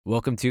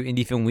Welcome to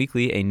Indie Film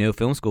Weekly, a no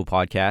film school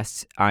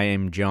podcast. I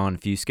am John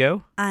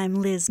Fusco. I'm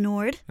Liz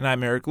Nord. And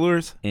I'm Eric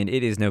Lures. And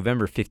it is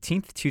November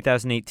 15th,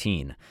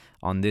 2018.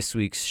 On this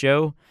week's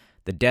show,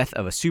 the death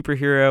of a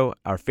superhero,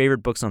 our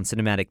favorite books on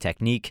cinematic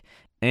technique,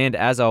 and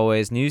as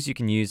always, news you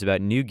can use about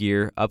new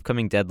gear,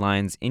 upcoming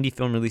deadlines, indie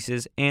film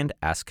releases, and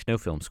Ask No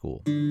Film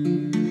School.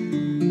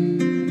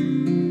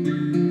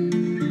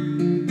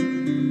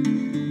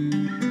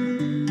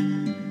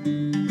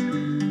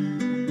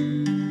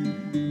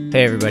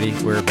 Hey everybody,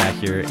 we're back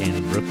here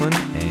in Brooklyn,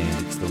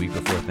 and it's the week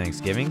before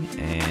Thanksgiving,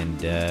 and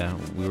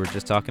we were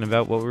just talking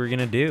about what we were going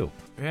to do.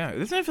 Yeah,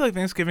 doesn't it feel like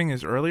Thanksgiving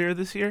is earlier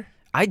this year?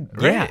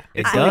 Yeah,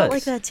 it does. I felt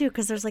like that too,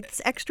 because there's like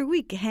this extra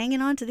week hanging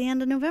on to the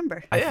end of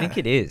November. I think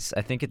it is.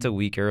 I think it's a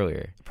week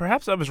earlier.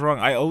 Perhaps I was wrong.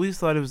 I always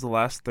thought it was the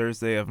last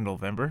Thursday of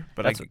November,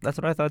 but that's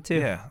what I thought too.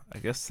 Yeah, I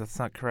guess that's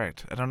not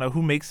correct. I don't know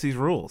who makes these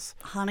rules.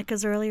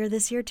 Hanukkah's earlier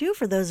this year too,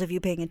 for those of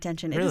you paying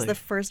attention. Really? It is the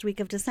first week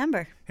of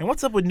December. And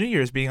what's up with New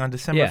Year's being on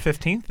December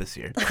 15th this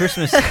year?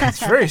 Christmas.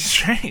 It's very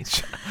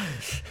strange.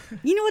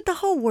 You know what? The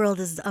whole world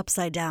is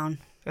upside down.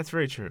 That's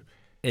very true.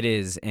 It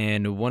is,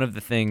 and one of the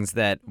things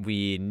that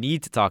we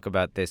need to talk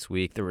about this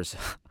week, there was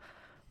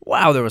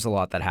a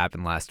lot that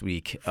happened last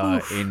week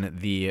in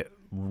the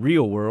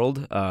real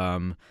world,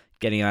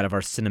 getting out of our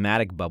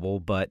cinematic bubble,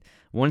 but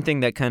one thing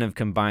that kind of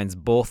combines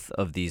both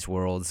of these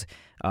worlds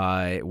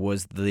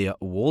was the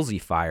Woolsey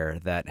fire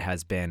that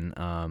has been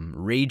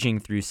raging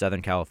through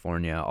Southern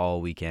California all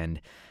weekend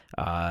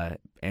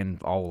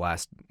and all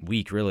last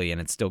week, really,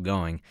 and it's still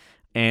going.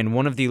 And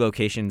one of the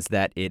locations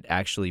that it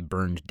actually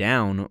burned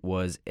down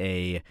was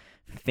a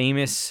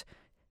famous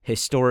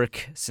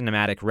historic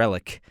cinematic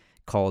relic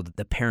called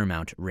the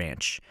Paramount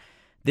Ranch.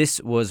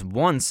 This was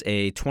once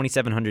a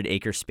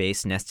 2,700-acre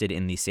space nested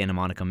in the Santa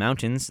Monica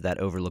Mountains that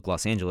overlook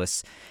Los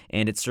Angeles,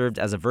 and it served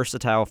as a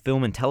versatile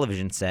film and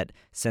television set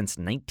since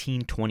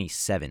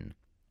 1927.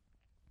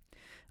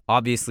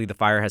 Obviously, the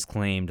fire has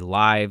claimed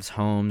lives,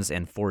 homes,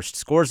 and forced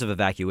scores of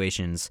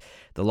evacuations.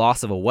 The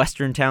loss of a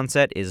Western town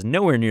set is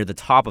nowhere near the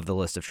top of the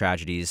list of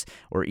tragedies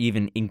or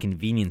even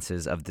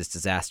inconveniences of this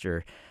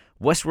disaster.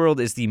 Westworld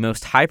is the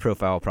most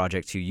high-profile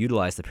project to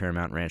utilize the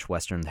Paramount Ranch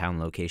Western town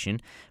location,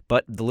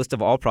 but the list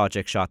of all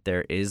projects shot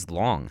there is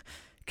long.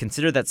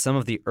 Consider that some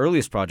of the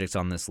earliest projects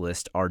on this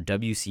list are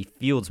W.C.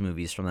 Fields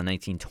movies from the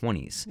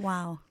 1920s.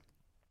 Wow.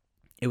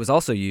 It was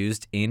also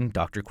used in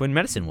Dr. Quinn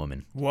Medicine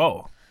Woman.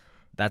 Whoa.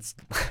 That's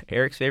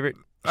Eric's favorite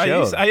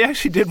show. I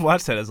actually did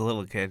watch that as a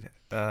little kid.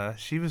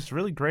 She was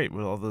really great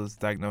with all those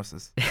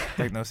diagnoses.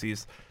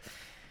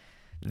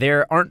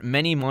 There aren't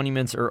many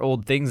monuments or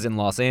old things in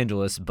Los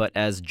Angeles, but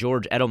as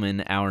George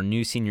Edelman, our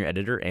new senior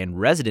editor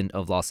and resident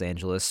of Los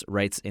Angeles,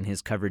 writes in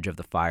his coverage of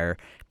the fire,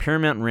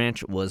 Paramount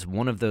Ranch was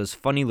one of those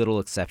funny little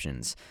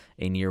exceptions.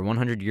 A near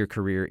 100-year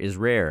career is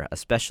rare,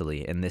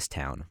 especially in this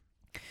town.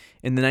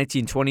 In the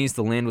 1920s,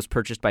 the land was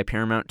purchased by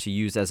Paramount to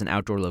use as an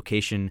outdoor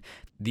location.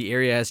 The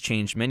area has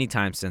changed many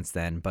times since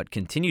then, but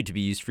continued to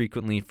be used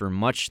frequently for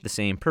much the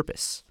same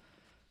purpose.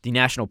 The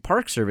National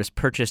Park Service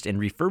purchased and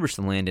refurbished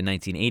the land in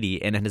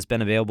 1980, and it has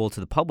been available to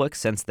the public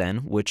since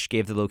then, which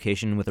gave the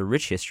location with a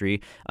rich history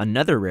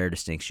another rare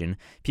distinction.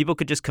 People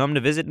could just come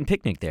to visit and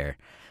picnic there,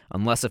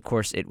 unless, of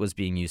course, it was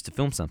being used to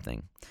film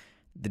something.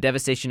 The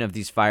devastation of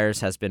these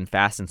fires has been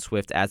fast and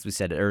swift, as we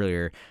said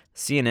earlier.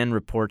 CNN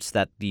reports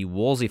that the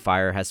Woolsey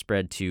fire has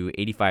spread to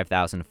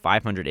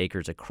 85,500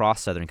 acres across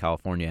Southern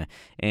California,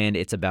 and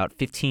it's about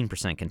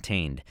 15%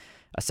 contained.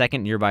 A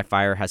second nearby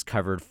fire has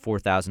covered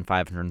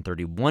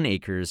 4,531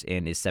 acres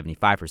and is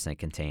 75%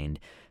 contained.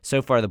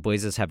 So far, the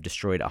blazes have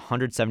destroyed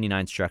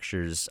 179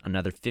 structures.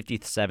 Another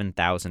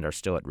 57,000 are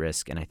still at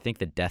risk, and I think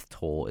the death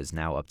toll is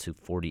now up to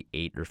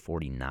 48 or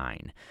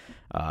 49.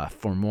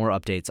 For more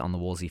updates on the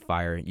Woolsey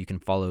fire, you can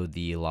follow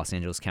the Los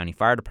Angeles County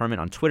Fire Department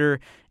on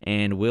Twitter,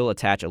 and we'll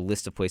attach a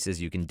list of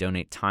places you can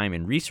donate time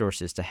and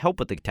resources to help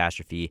with the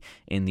catastrophe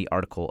in the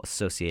article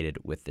associated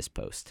with this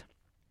post.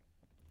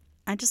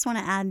 I just want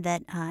to add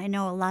that I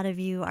know a lot of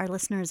you, our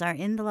listeners, are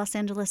in the Los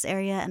Angeles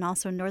area and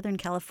also Northern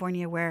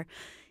California, where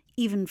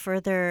even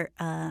further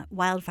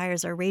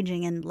wildfires are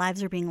raging and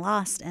lives are being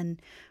lost.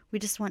 And we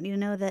just want you to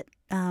know that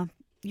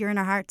you're in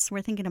our hearts.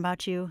 We're thinking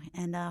about you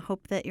and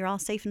hope that you're all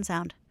safe and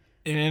sound.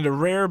 In a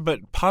rare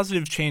but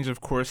positive change, of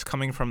course,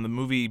 coming from the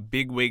movie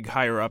bigwig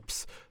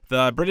higher-ups,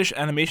 the British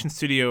animation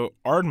studio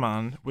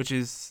Aardman, which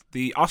is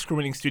the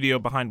Oscar-winning studio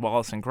behind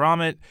Wallace and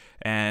Gromit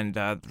and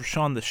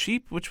Shaun the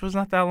Sheep, which was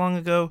not that long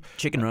ago.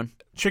 Chicken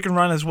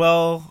Run as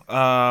well.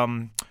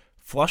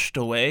 Flushed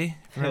Away.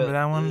 Remember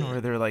that one?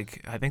 Where they're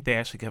like, I think they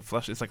actually get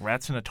flushed. It's like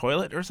rats in a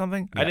toilet or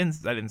something. Yeah. I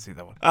didn't see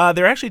that one.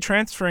 They're actually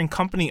transferring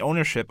company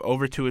ownership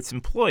over to its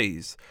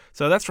employees.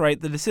 So that's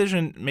right. The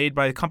decision made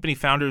by the company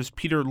founders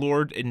Peter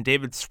Lord and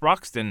David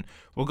Sproxton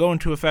will go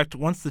into effect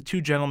once the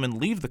two gentlemen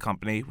leave the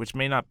company, which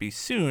may not be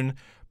soon,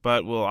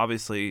 but will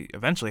obviously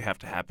eventually have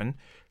to happen.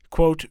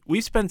 Quote,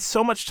 "We spent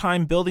so much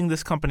time building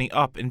this company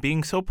up and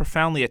being so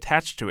profoundly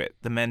attached to it,"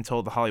 the men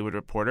told The Hollywood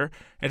Reporter,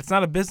 "and it's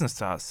not a business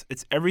to us.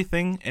 It's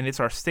everything, and it's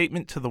our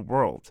statement to the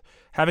world.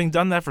 Having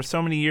done that for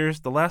so many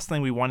years, the last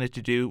thing we wanted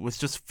to do was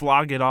just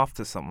flog it off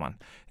to someone.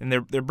 And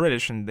they're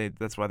British, and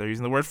that's why they're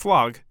using the word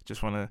flog.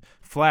 Just want to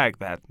flag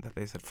that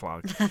they said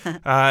flog.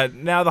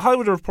 Now, the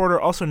Hollywood Reporter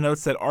also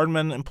notes that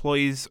Aardman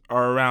employees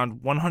are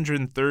around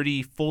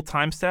 130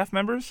 full-time staff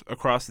members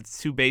across its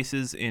 2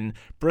 bases in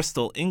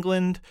Bristol,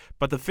 England,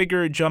 but the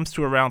figure jumps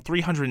to around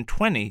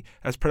 320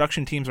 as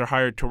production teams are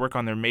hired to work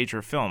on their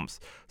major films.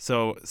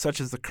 So, such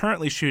as the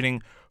currently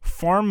shooting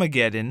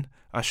Farmageddon,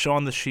 a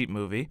Shaun the Sheep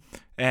movie,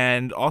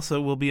 and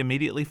also will be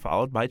immediately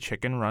followed by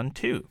Chicken Run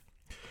 2.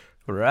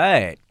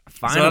 Right.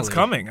 Finally. So that's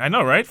coming. I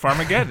know, right?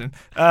 Farmageddon.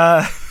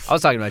 I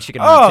was talking about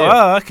Chicken Run 2.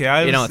 Oh,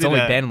 okay. It's only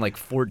been like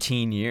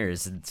 14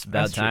 years. It's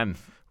about That's time.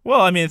 True.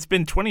 Well, I mean, it's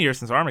been 20 years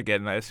since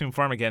Armageddon. I assume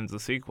Farmageddon's a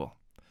sequel.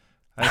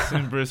 I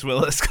assume Bruce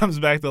Willis comes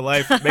back to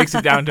life, makes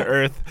it down to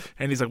Earth,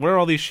 and he's like, what are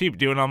all these sheep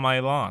doing on my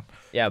lawn?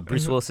 Yeah,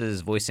 Bruce Willis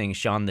is voicing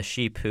Shaun the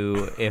Sheep,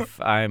 who,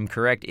 if I'm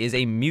correct, is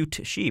a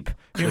mute sheep.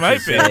 He might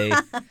be.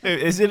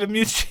 Is it a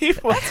mute sheep?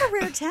 That's a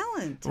rare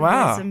talent.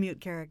 Wow. As a mute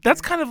character. That's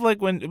kind of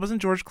like when,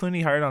 wasn't George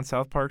Clooney hired on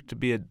South Park to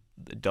be a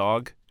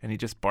dog, and he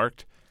just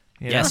barked?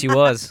 Yes, he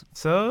was.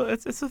 So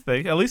it's a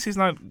thing. At least he's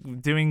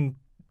not doing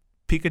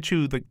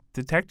Pikachu the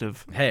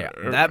detective. Hey,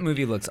 that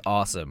movie looks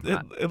awesome.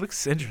 It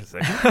looks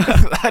interesting.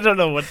 I don't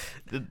know what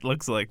it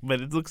looks like, but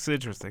it looks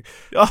interesting.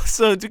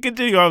 Also, to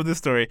continue on with this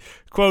story,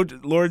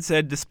 quote, Lord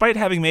said, despite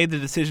having made the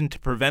decision to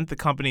prevent the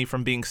company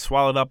from being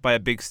swallowed up by a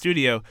big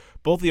studio,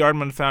 both the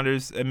Aardman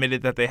founders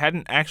admitted that they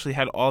hadn't actually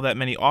had all that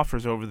many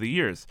offers over the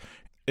years.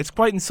 It's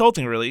quite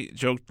insulting, really,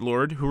 joked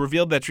Lord, who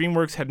revealed that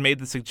DreamWorks had made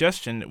the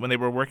suggestion when they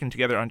were working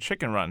together on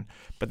Chicken Run,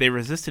 but they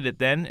resisted it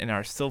then and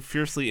are still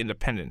fiercely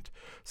independent.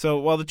 So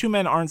while the two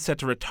men aren't set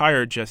to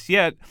retire just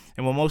yet,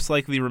 and will most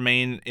likely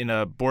remain in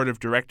a board of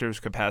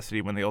directors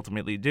capacity when they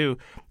ultimately do,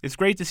 it's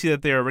great to see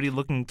that they are already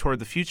looking toward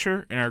the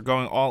future and are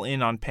going all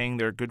in on paying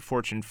their good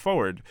fortune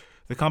forward.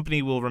 The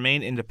company will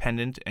remain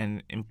independent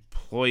and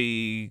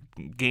employee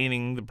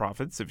gaining the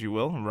profits, if you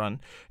will, and run,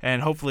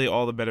 and hopefully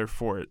all the better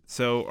for it.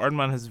 So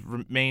Aardman has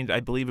remained, I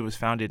believe it was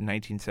founded in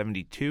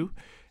 1972,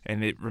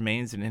 and it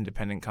remains an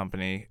independent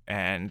company,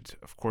 and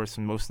of course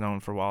most known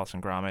for Wallace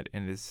and Gromit,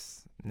 and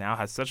is now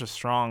has such a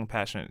strong,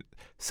 passionate,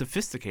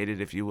 sophisticated,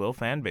 if you will,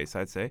 fan base,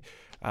 I'd say.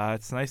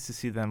 It's nice to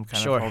see them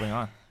kind of holding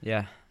on.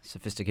 Yeah,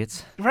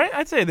 sophisticates. Right,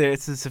 I'd say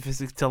it's a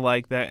sophistic to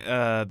like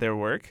that their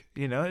work.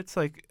 You know, it's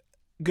like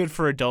good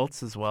for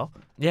adults as well.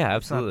 Yeah,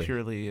 absolutely. It's not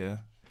purely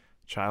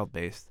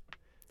child-based.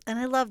 And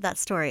I love that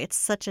story. It's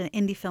such an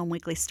Indie Film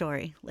Weekly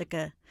story, like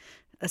a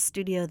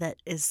studio that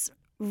is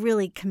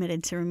really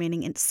committed to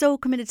remaining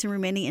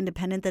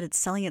independent that it's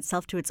selling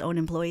itself to its own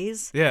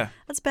employees. Yeah.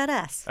 That's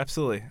badass.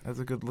 Absolutely. That's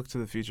a good look to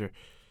the future.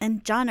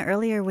 And John,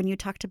 earlier when you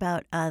talked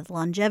about the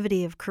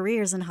longevity of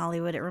careers in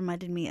Hollywood, it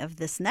reminded me of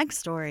this next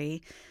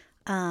story.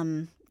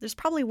 There's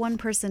probably one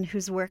person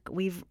whose work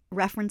we've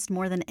referenced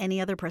more than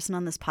any other person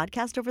on this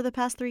podcast over the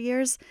past 3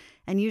 years,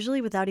 and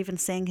usually without even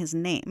saying his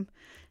name.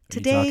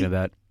 Today, Are you talking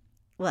about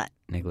what?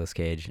 Nicolas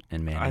Cage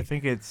and Mandy? I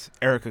think it's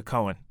Erica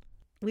Cohen.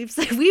 We've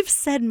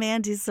said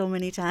Mandy so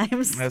many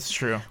times. That's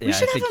true. We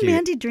should have a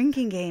Mandy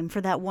drinking game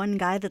for that one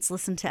guy that's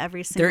listened to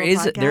every single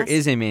podcast. There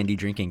is a Mandy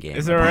drinking game.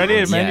 Is there already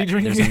a Mandy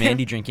drinking game? There's a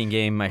Mandy drinking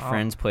game. My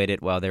friends played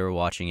it while they were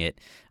watching it.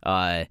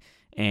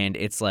 And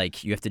it's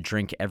like you have to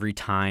drink every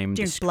time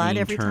the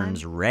screen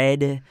turns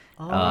red.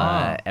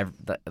 Oh.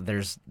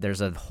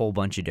 There's a whole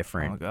bunch of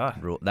different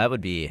rules. That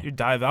would be... You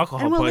die of alcohol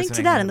poisoning. And we'll link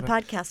to that in the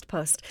podcast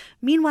post.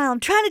 Meanwhile, I'm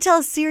trying to tell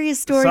a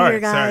serious story here,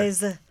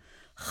 guys.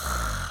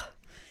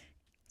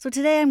 So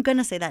today I'm going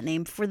to say that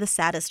name for the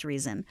saddest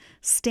reason.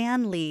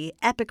 Stan Lee,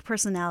 epic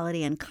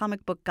personality and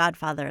comic book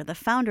godfather, the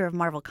founder of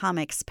Marvel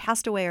Comics,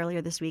 passed away earlier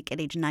this week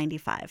at age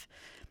 95.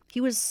 He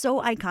was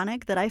so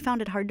iconic that I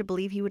found it hard to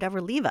believe he would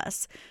ever leave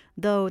us.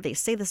 Though they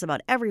say this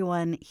about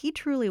everyone, he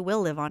truly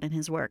will live on in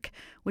his work,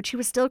 which he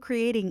was still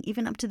creating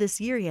even up to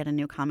this year he had a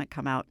new comic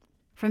come out.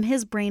 From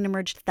his brain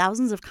emerged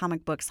thousands of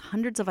comic books,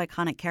 hundreds of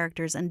iconic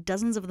characters, and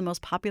dozens of the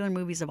most popular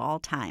movies of all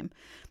time.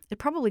 It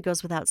probably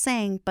goes without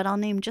saying, but I'll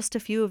name just a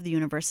few of the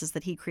universes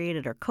that he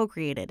created or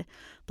co-created.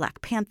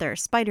 Black Panther,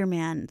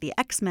 Spider-Man, the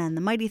X-Men,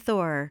 the Mighty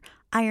Thor,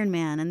 Iron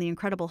Man, and the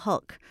Incredible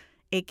Hulk,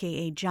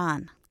 a.k.a.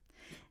 John.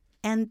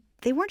 And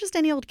they weren't just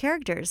any old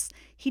characters.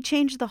 He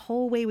changed the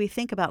whole way we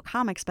think about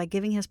comics by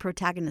giving his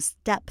protagonists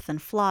depth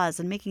and flaws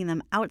and making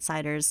them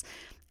outsiders.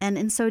 And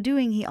in so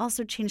doing, he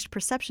also changed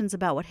perceptions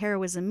about what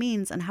heroism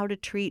means and how to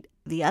treat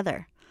the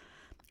other.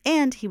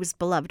 And he was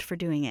beloved for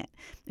doing it.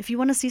 If you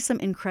want to see some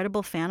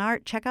incredible fan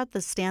art, check out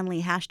the Stan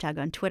Lee hashtag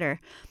on Twitter.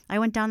 I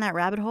went down that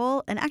rabbit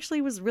hole and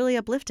actually was really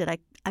uplifted.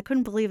 I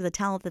couldn't believe the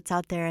talent that's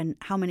out there and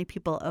how many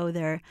people owe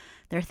their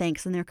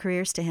thanks and their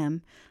careers to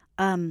him.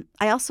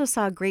 I also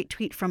saw a great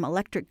tweet from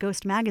Electric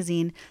Ghost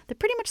magazine that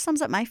pretty much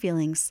sums up my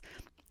feelings.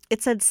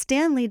 It said,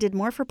 Stan Lee did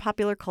more for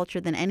popular culture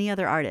than any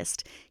other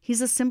artist.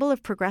 He's a symbol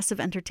of progressive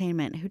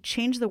entertainment who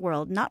changed the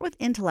world not with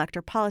intellect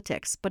or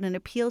politics, but an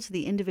appeal to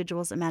the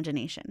individual's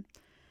imagination.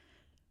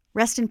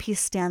 Rest in peace,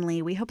 Stan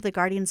Lee. We hope the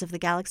Guardians of the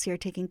Galaxy are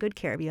taking good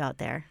care of you out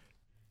there.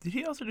 Did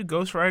he also do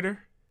Ghost Rider?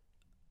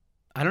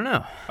 I don't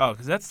know. Oh,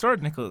 because that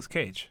starred Nicolas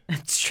Cage.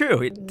 It's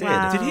true. It did.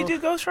 Wow. Did he do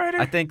Ghost Rider?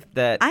 I think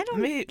that I don't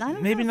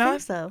Maybe not.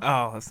 think so.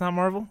 Oh, it's not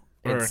Marvel.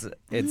 it's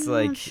I'm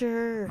like not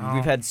sure. Oh.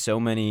 we've had so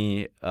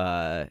many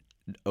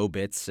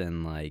obits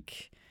and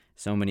like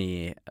so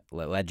many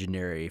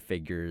legendary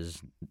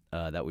figures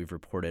that we've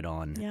reported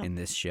on Yeah. in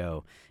this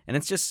show, and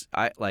it's just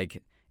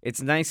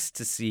it's nice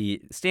to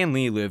see Stan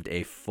Lee lived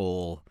a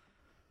full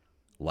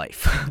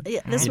life.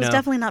 Yeah, this You was know,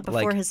 definitely not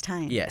before like, his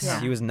time. Yes,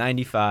 Yeah. he was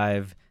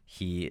 95.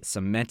 He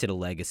cemented a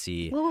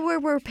legacy. Well,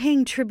 we're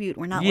paying tribute.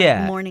 We're not Yeah.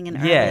 like mourning an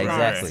early Yeah, loss.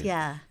 exactly.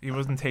 Yeah. He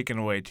wasn't taken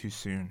away too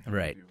soon.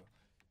 Right.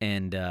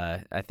 And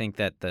I think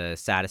that the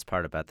saddest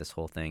part about this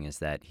whole thing is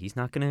that he's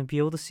not going to be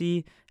able to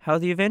see how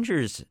the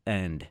Avengers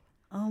end.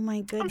 Oh my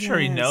goodness. I'm sure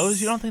he knows.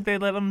 You don't think they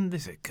let him? They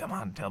said, "Come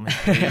on, tell me."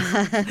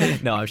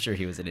 please." No, I'm sure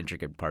he was an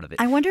intricate part of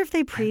it. I wonder if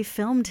they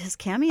pre-filmed his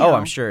cameo. Oh,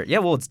 I'm sure. Yeah,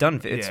 well, it's done.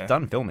 It's Yeah.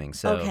 done filming.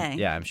 So Okay,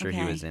 yeah, I'm sure he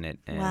okay. was in it,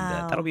 and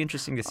Wow. that'll be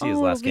interesting to see his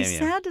Oh, last it'll be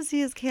cameo. sad to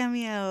see his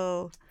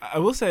cameo. I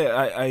will say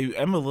I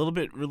am a little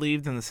bit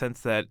relieved in the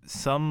sense that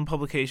some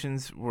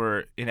publications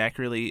were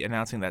inaccurately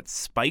announcing that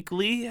Spike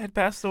Lee had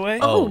passed away.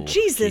 Oh, Oh,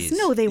 Jesus! jeez.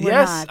 No, they were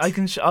yes, not. I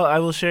can. I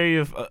will share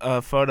you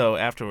a photo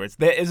afterwards.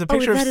 There is a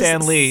picture of that is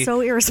Stan Lee. so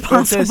It says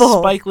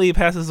irresponsible. Spike Lee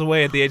passes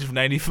away at the age of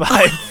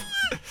 95.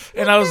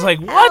 And I was like,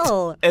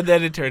 hell? what? And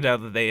then it turned out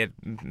that they had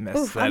messed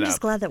Oof, that I'm up. just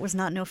glad that was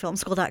not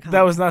nofilmschool.com.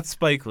 That was not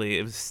Spike Lee.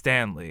 It was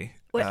Stan Lee.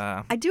 Wait,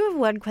 I do have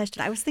one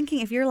question. I was thinking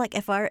if you're like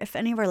if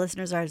any of our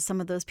listeners are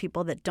some of those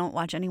people that don't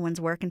watch anyone's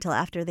work until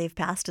after they've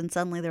passed and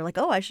suddenly they're like,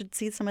 "Oh, I should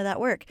see some of that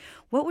work."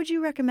 What would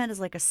you recommend as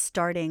like a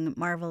starting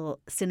Marvel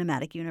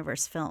Cinematic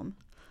Universe film?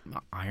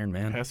 Iron It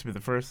Man. has to be the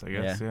first, I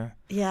guess. Yeah.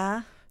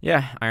 Yeah.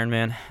 Yeah, Iron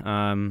Man.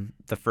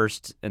 The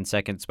first and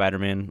second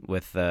Spider-Man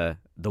with the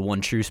one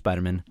true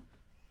Spider-Man,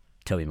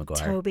 Tobey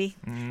Maguire. Toby.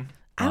 Mhm.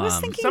 I was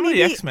thinking some of the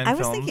maybe X-Men I was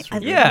films thinking were I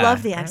good. Yeah.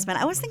 love the X-Men.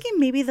 I was thinking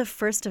maybe the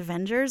first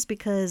Avengers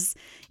because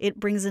it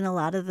brings in a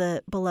lot of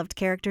the beloved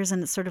characters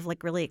and it's sort of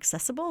like really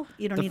accessible.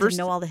 You don't The need first-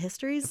 to know all the The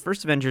histories.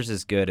 first Avengers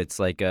is good. It's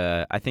like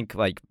I think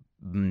like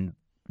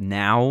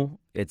now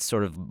it's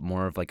sort of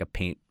more of like a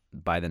paint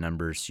by the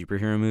numbers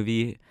superhero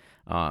movie.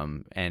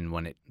 And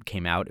when it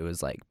came out, it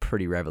was like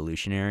pretty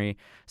revolutionary.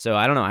 So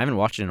I don't know. I haven't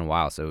watched it in a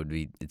while, so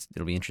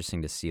it'll be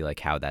interesting to see like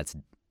how that's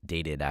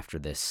dated after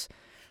this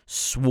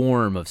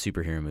swarm of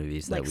superhero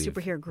movies Like that we've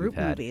superhero group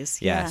we've had. movies.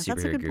 Yeah, Yeah, that's a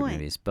superhero good group point.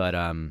 movies. But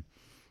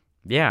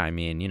yeah, I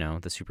mean,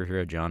 the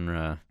superhero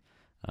genre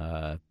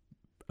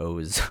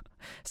owes.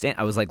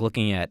 I was like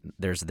looking at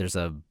there's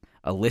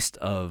a list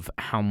of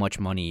how much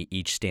money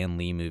each Stan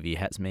Lee movie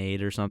has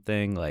made or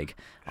something, like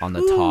on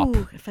the top.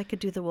 Ooh, if I could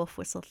do the wolf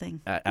whistle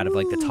thing. Out of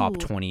like the top Ooh.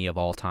 20 of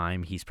all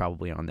time, he's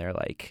probably on there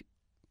like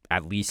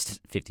at least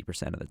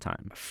 50% of the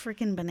time.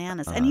 Freaking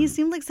bananas. And he Um,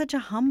 seemed like such a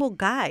humble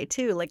guy,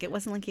 too. Like, it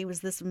wasn't like he was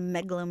this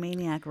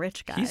megalomaniac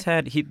rich guy. He's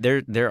had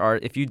there are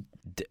if you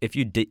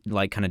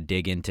like kind of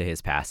dig into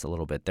his past a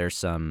little bit, there's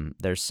some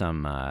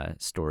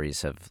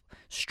stories of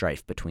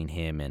strife between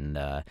him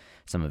and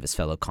some of his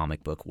fellow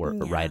comic book Yeah.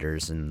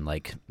 writers, and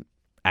like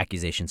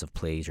accusations of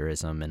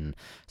plagiarism and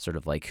sort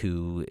of like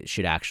who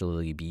should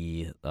actually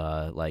be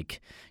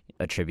like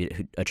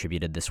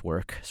attributed this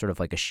work, sort of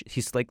like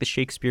he's like the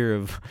Shakespeare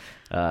of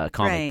comic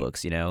Right,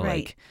 books, right.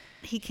 like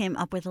He came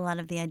up with a lot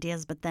of the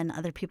ideas, but then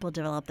other people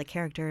developed the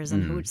characters,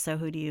 and who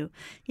do you?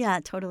 Yeah,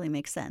 it totally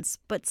makes sense.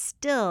 But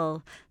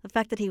still, the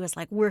fact that he was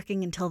like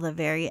working until the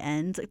very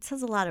end, it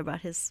says a lot about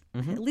his,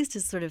 at least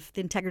his sort of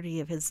the integrity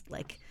of his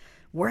like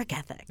work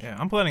ethic. Yeah,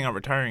 I'm planning on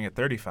retiring at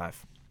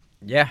 35.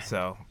 yeah.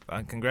 So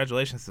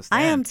congratulations to Stan.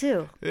 I am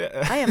too.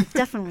 Yeah. I am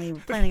definitely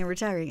planning on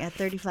retiring at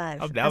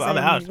 35. I'm down, as I'm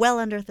out. well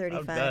under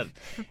 35. I'm done.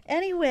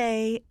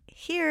 Anyway,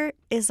 here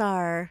is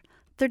our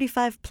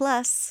 35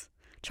 plus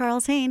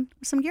Charles Hain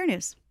with some gear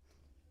news.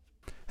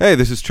 Hey,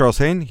 this is Charles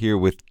Hain here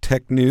with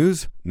Tech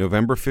News,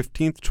 November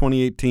 15th,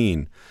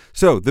 2018.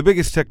 So, the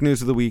biggest tech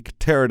news of the week,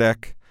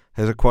 Teradek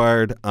has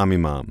acquired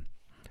Amimam.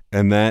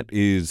 And that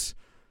is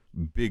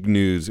big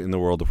news in the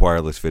world of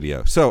wireless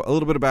video. So, a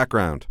little bit of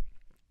background.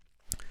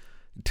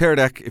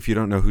 Teradek, if you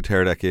don't know who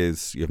Teradek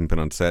is, you haven't been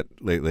on set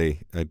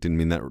lately. I didn't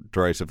mean that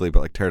derisively, but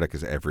like Teradek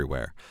is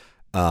everywhere.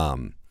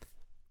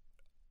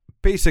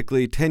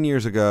 Basically, 10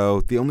 years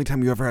ago, the only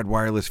time you ever had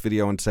wireless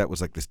video on set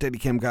was like the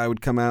Steadicam guy would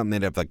come out and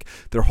they'd have like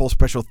their whole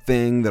special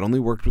thing that only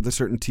worked with a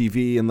certain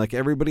TV, and like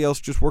everybody else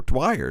just worked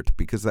wired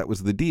because that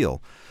was the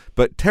deal.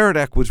 But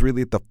Teradek was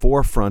really at the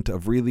forefront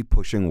of really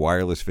pushing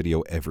wireless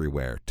video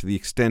everywhere, to the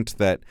extent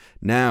that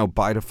now,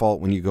 by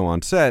default, when you go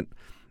on set,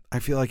 I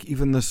feel like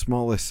even the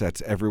smallest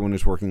sets, everyone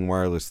is working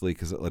wirelessly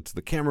because it lets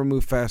the camera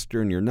move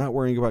faster and you're not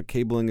worrying about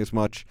cabling as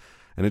much,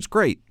 and it's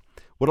great.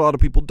 What a lot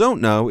of people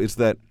don't know is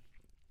that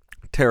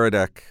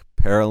Teradek,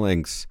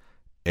 Paralinx,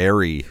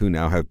 Airy, who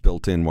now have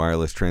built-in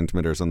wireless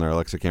transmitters on their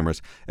Alexa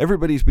cameras,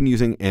 everybody's been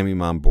using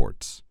Amimam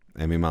boards.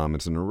 Amimam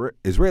is an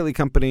Israeli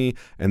company,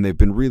 and they've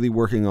been really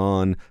working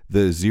on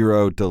the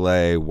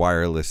zero-delay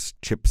wireless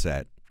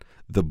chipset,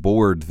 the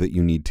board that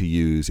you need to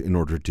use in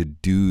order to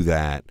do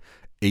that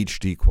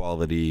HD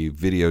quality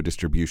video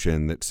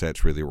distribution that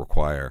sets really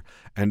require.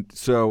 And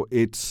so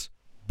it's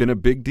been a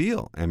big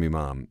deal,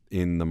 Emimom,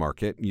 in the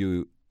market.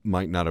 You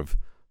might not have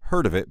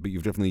heard of it, but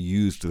you've definitely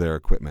used their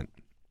equipment.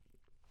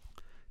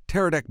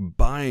 Teradek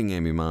buying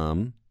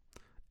Emimom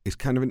is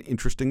kind of an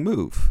interesting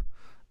move.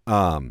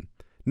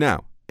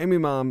 Now,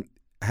 Emimom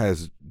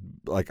has,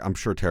 I'm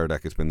sure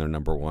Teradek has been their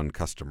number one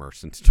customer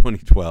since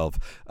 2012.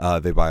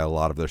 They buy a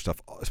lot of their stuff,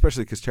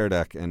 especially because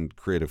Teradek and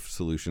Creative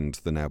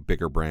Solutions, the now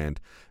bigger brand,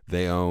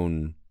 they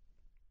own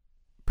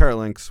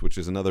Paralinx, which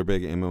is another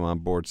big Emimom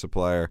board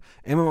supplier.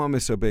 Emimom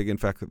is so big, in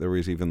fact, that there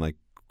was even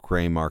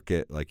gray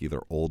market,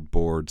 either old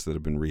boards that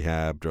have been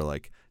rehabbed or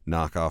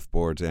knockoff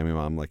boards.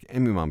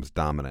 Emimom is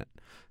dominant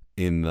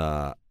in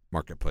the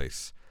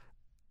marketplace.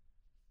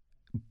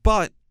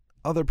 But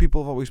other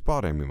people have always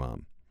bought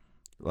Emimom.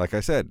 Like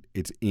I said,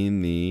 it's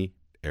in the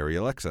Arri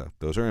Alexa.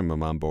 Those are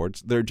Emimom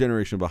boards. They're a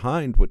generation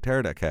behind what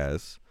Teradek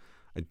has.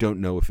 I don't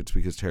know if it's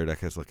because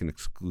Teradek has an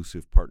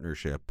exclusive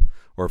partnership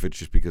or if it's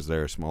just because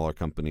they're a smaller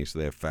company so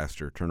they have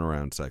faster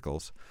turnaround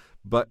cycles.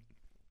 But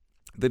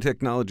the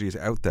technology is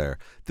out there.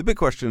 The big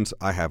questions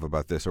I have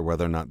about this are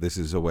whether or not this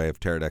is a way of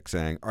Teradek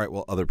saying, all right,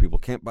 well, other people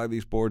can't buy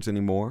these boards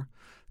anymore,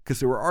 because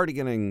they were already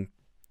getting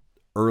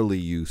early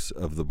use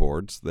of the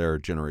boards, their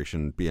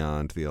generation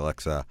beyond the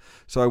Alexa.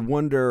 So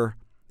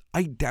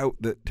I doubt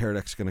that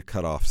Teradek's going to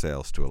cut off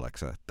sales to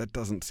Alexa. That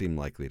doesn't seem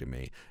likely to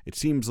me. It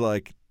seems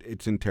like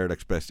it's in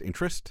Teradek's best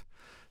interest.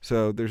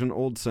 So there's an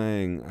old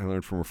saying I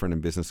learned from a friend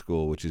in business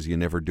school, which is you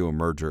never do a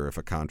merger if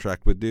a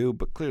contract would do,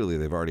 but clearly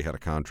they've already had a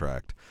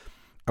contract.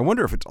 I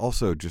wonder if it's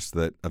also just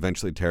that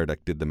eventually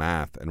Teradek did the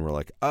math and we're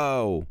like,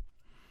 oh,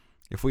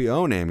 if we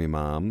own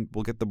Emimom,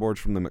 we'll get the boards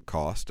from them at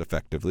cost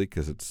effectively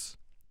because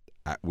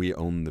we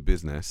own the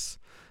business.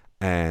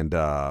 And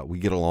we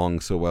get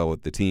along so well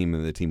with the team,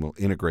 and the team will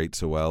integrate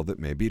so well that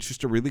maybe it's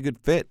just a really good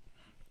fit.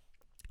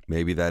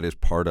 Maybe that is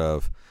part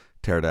of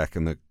Teradek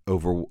and the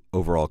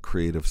overall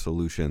Creative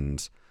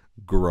Solutions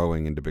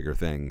growing into bigger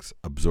things,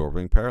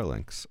 absorbing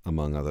Paralinx,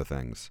 among other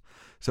things.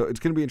 So it's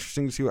going to be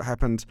interesting to see what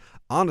happens.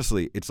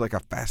 Honestly, it's a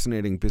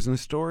fascinating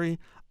business story.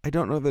 I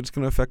don't know that it's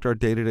going to affect our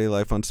day-to-day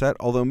life on set,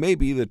 although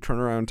maybe the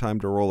turnaround time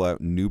to roll out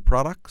new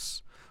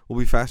products will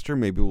be faster.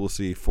 Maybe we'll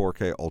see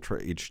 4K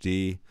Ultra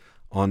HD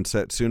on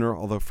set sooner,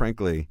 although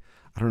frankly,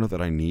 I don't know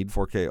that I need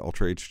 4K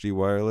Ultra HD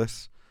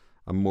wireless.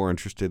 I'm more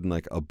interested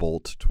in a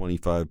Bolt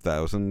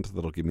 25,000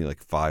 that'll give me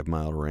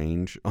 5-mile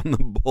range on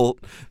the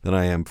Bolt than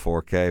I am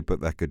 4K,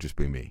 but that could just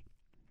be me.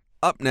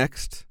 Up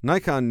next,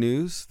 Nikon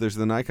news. There's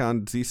the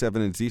Nikon Z7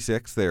 and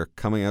Z6. They're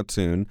coming out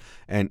soon.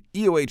 And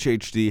EOH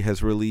HD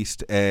has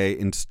released a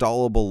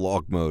installable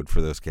log mode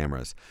for those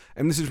cameras.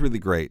 And this is really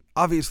great.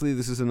 Obviously,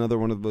 this is another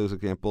one of those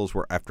examples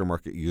where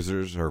aftermarket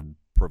users are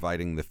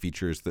providing the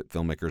features that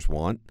filmmakers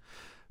want.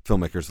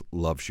 Filmmakers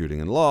love shooting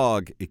in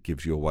log. It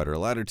gives you a wider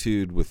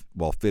latitude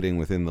while fitting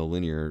within the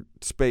linear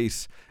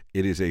space.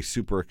 It is a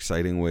super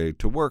exciting way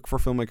to work for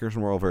filmmakers,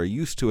 and we're all very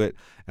used to it.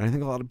 And I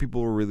think a lot of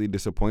people were really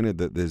disappointed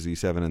that the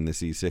Z7 and the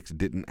Z6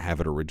 didn't have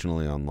it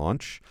originally on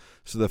launch.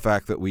 So the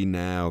fact that we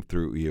now,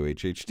 through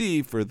EOH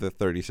HD, for the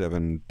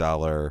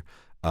 $37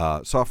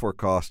 software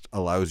cost,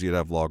 allows you to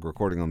have log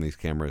recording on these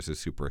cameras is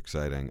super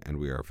exciting, and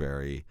we are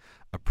very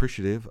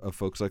appreciative of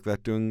folks like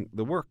that doing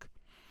the work.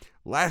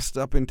 Last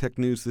up in tech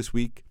news this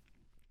week,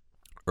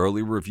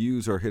 early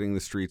reviews are hitting the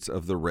streets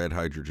of the Red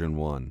Hydrogen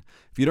 1.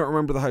 If you don't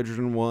remember the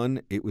Hydrogen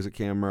 1, it was a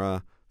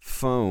camera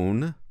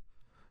phone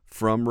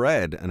from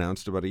Red,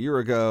 announced about a year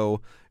ago.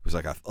 It was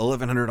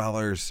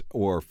 $1,100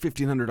 or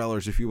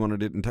 $1,500 if you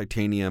wanted it in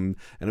titanium,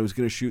 and it was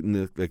going to shoot in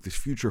this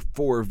future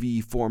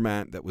 4V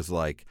format that was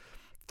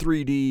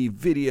 3D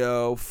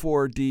video,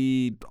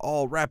 4D,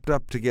 all wrapped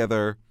up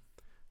together.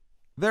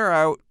 They're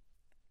out.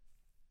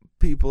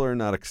 People are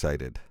not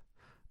excited.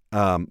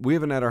 We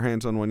haven't had our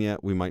hands on one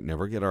yet. We might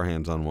never get our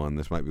hands on one.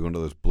 This might be one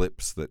of those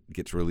blips that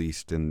gets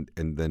released and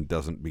then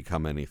doesn't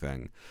become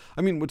anything.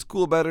 I mean, what's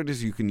cool about it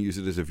is you can use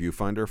it as a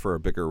viewfinder for a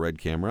bigger Red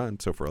camera,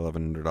 and so for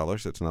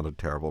 $1,100, that's not a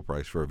terrible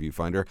price for a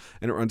viewfinder.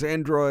 And it runs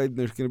Android.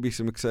 There's going to be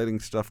some exciting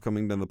stuff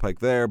coming down the pike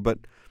there, but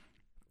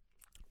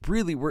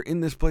really, we're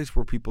in this place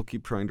where people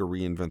keep trying to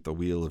reinvent the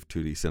wheel of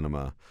 2D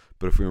cinema.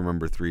 But if we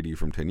remember 3D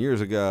from 10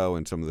 years ago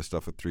and some of the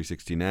stuff with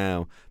 360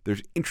 now,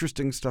 there's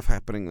interesting stuff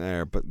happening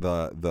there, but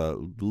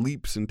the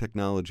leaps in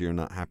technology are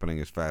not happening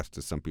as fast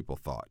as some people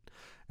thought.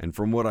 And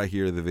from what I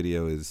hear, the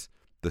video is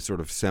the sort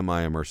of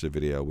semi-immersive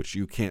video, which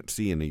you can't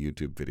see in a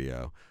YouTube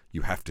video.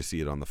 You have to see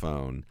it on the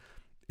phone.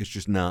 It's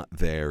just not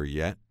there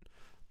yet.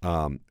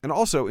 And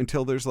also,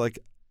 until there's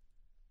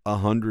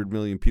 100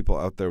 million people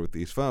out there with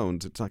these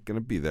phones, it's not going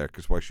to be there,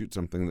 because why shoot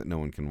something that no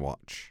one can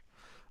watch?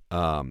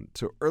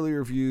 So early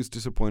reviews,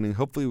 disappointing.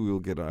 Hopefully we will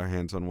get our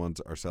hands on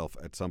ones ourselves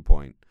at some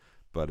point,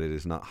 but it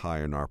is not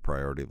high on our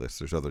priority list.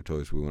 There's other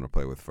toys we want to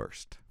play with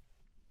first.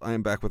 I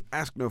am back with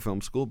Ask No Film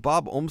School.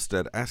 Bob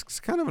Olmsted asks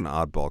kind of an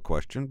oddball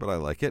question, but I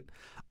like it.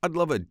 I'd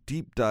love a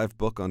deep dive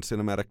book on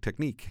cinematic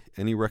technique.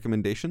 Any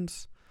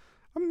recommendations?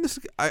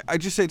 I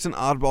just say it's an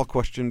oddball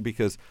question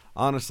because,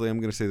 honestly, I'm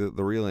going to say that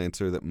the real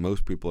answer that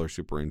most people are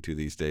super into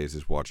these days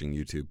is watching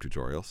YouTube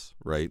tutorials,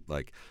 right?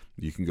 Like,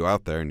 you can go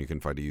out there and you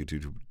can find a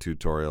YouTube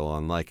tutorial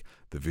on, like,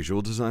 the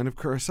visual design of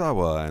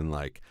Kurosawa and,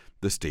 like,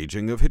 the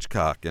staging of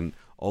Hitchcock and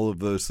all of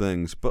those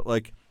things. But,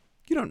 like,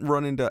 you don't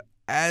run into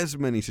as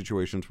many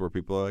situations where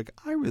people are like,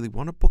 I really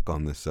want a book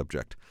on this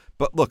subject.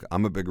 But, look,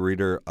 I'm a big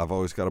reader. I've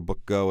always got a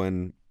book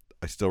going.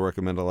 I still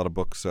recommend a lot of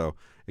books. So,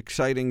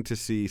 exciting to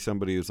see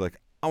somebody who's like,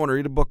 I want to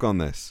read a book on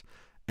this.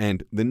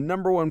 And the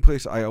number one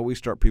place I always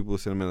start people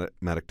with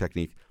cinematic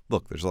technique,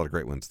 look, there's a lot of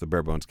great ones. The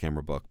Bare Bones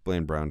Camera book,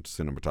 Blaine Brown's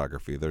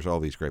cinematography. There's all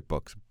these great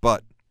books.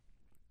 But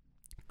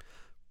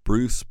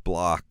Bruce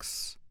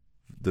Bloch's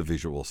The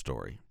Visual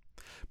Story.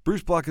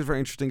 Bruce Bloch is a very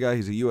interesting guy.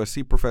 He's a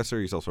USC professor.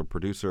 He's also a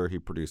producer. He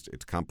produced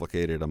It's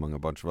Complicated, among a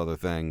bunch of other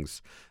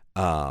things.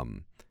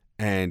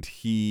 And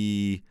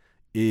he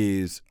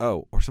is,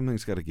 or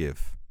Something's Gotta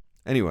Give.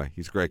 Anyway,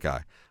 he's a great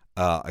guy.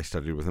 I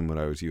studied with him when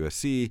I was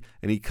USC,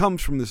 and he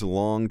comes from this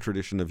long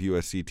tradition of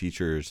USC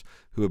teachers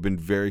who have been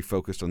very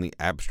focused on the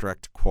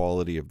abstract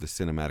quality of the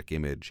cinematic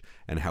image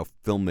and how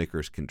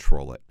filmmakers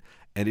control it.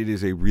 And it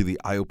is a really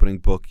eye-opening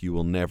book. You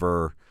will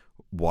never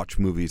watch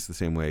movies the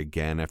same way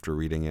again after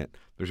reading it.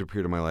 There's a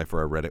period of my life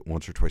where I read it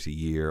once or twice a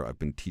year. I've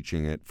been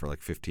teaching it for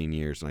like 15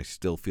 years, and I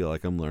still feel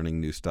like I'm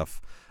learning new stuff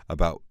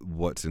about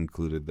what's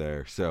included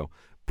there. So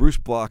Bruce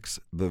Bloch's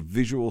The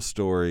Visual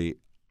Story,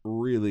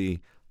 really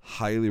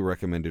highly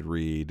recommended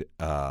read.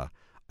 I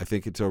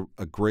think it's a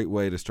great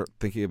way to start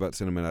thinking about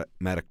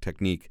cinematic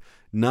technique,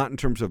 not in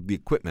terms of the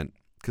equipment,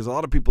 because a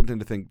lot of people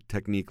tend to think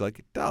technique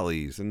like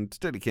dollies and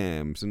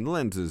Steadicams and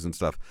lenses and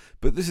stuff,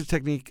 but this is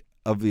technique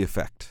of the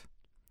effect.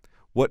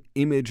 What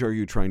image are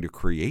you trying to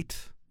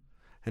create,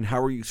 and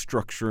how are you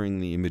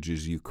structuring the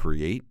images you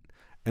create?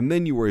 And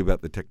then you worry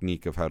about the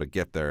technique of how to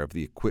get there, of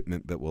the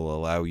equipment that will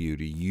allow you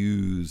to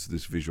use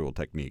this visual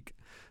technique.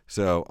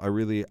 So I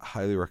really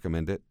highly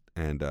recommend it.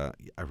 And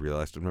I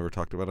realized I've never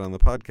talked about it on the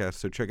podcast,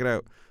 so check it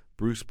out.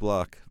 Bruce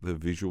Bloch, The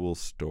Visual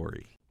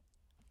Story.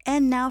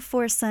 And now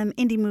for some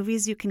indie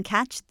movies you can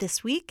catch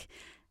this week.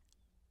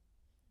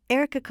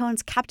 Erica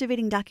Cohn's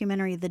captivating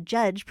documentary, The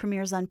Judge,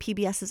 premieres on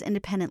PBS's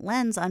Independent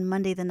Lens on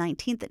Monday the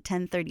 19th at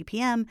 10:30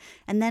 p.m.,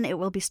 and then it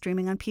will be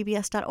streaming on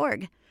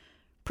pbs.org.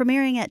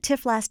 Premiering at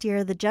TIFF last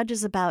year, The Judge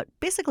is about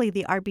basically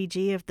the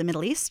RBG of the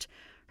Middle East.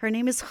 Her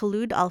name is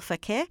Khulud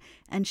Al-Faqih,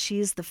 and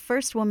she's the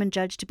first woman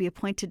judge to be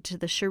appointed to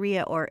the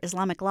Sharia or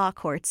Islamic law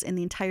courts in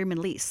the entire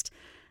Middle East.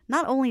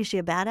 Not only is she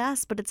a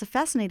badass, but it's a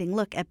fascinating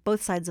look at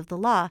both sides of the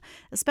law,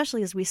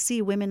 especially as we see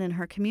women in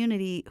her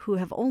community who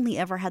have only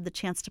ever had the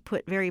chance to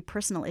put very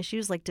personal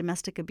issues like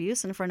domestic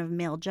abuse in front of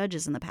male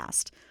judges in the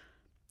past.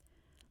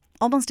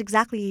 Almost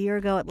exactly a year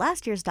ago at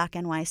last year's Doc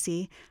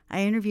NYC,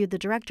 I interviewed the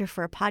director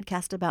for a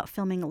podcast about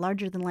filming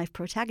larger-than-life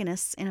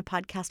protagonists in a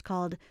podcast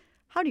called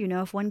How Do You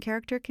Know If One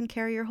Character Can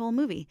Carry Your Whole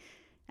Movie?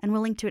 And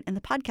we'll link to it in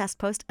the podcast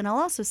post. And I'll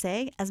also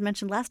say, as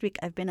mentioned last week,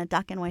 I've been at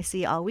Doc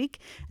NYC all week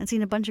and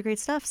seen a bunch of great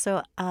stuff.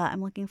 So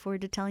I'm looking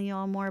forward to telling you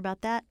all more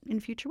about that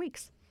in future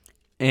weeks.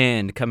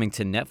 And coming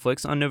to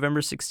Netflix on November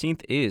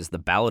 16th is The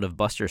Ballad of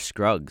Buster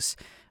Scruggs.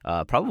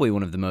 Probably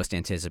one of the most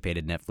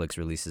anticipated Netflix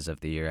releases of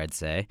the year, I'd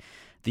say.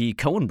 The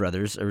Coen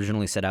brothers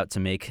originally set out to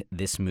make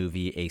this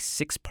movie a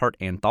 6-part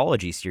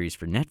anthology series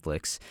for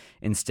Netflix.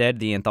 Instead,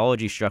 the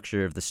anthology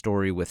structure of the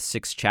story with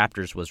 6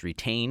 chapters was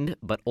retained,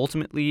 but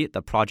ultimately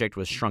the project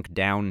was shrunk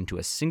down into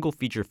a single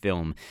feature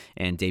film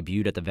and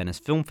debuted at the Venice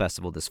Film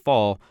Festival this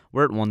fall,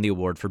 where it won the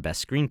award for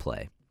Best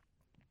Screenplay.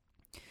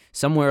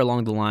 Somewhere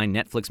along the line,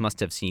 Netflix must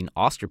have seen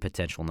Oscar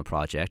potential in the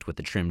project with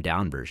the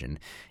trimmed-down version.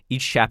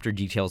 Each chapter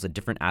details a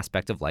different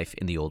aspect of life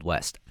in the Old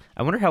West.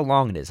 I wonder how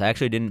long it is. I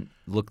actually didn't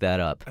look that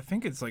up. I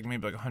think it's like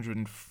maybe like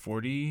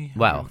 140,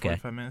 wow,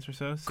 145 minutes or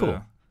so.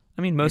 Cool.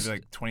 I mean, most... Maybe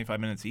like 25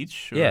 minutes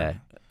each? Or... Yeah.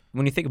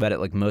 When you think about it,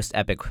 like most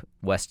epic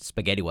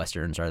spaghetti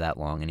westerns are that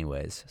long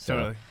anyways. So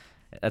totally.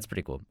 That's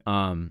pretty cool.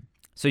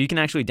 So you can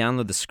actually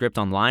download the script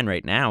online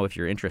right now if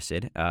you're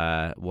interested.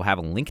 We'll have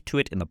a link to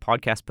it in the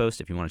podcast post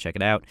if you want to check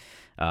it out.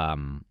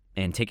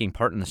 And taking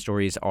part in the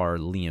stories are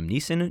Liam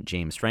Neeson,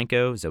 James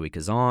Franco, Zoe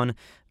Kazan,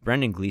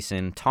 Brendan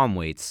Gleeson, Tom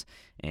Waits,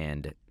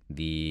 and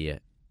the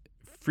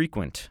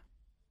frequent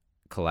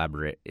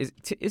collaborator.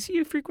 Is he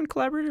a frequent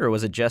collaborator, or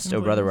was it just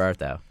Oh Brother Where Art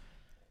Thou?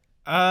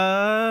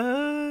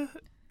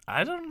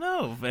 I don't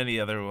know of any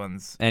other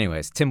ones.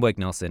 Anyways, Tim Blake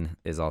Nelson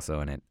is also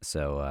in it,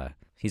 so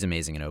he's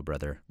amazing in Oh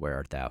Brother Where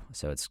Art Thou.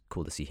 So it's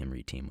cool to see him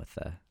reteam with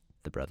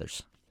the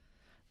brothers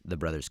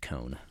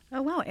Coen.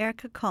 Oh wow,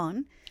 Erica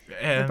Cohn,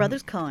 the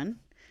brothers Coen.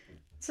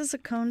 This is a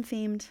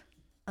Coen-themed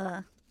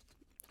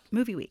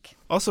movie week.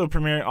 Also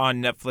premiering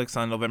on Netflix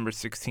on November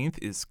 16th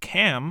is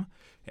Cam.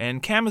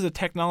 And Cam is a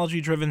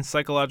technology-driven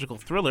psychological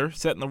thriller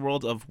set in the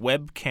world of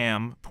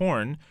webcam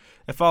porn.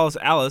 It follows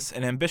Alice,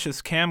 an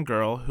ambitious cam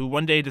girl who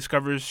one day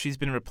discovers she's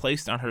been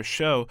replaced on her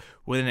show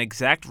with an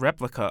exact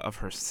replica of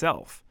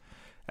herself.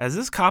 As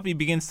this copy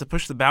begins to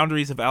push the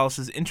boundaries of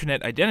Alice's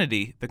internet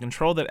identity, the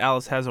control that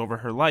Alice has over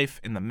her life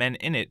and the men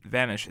in it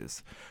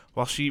vanishes.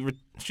 While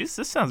this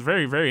sounds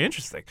very, very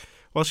interesting.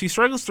 While she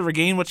struggles to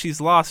regain what she's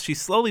lost, she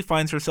slowly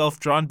finds herself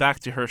drawn back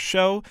to her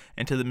show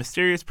and to the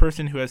mysterious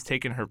person who has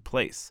taken her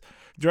place.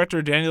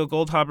 Director Daniel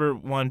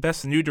Goldhaber won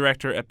Best New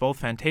Director at both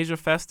Fantasia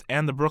Fest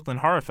and the Brooklyn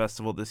Horror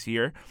Festival this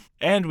year,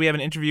 and we have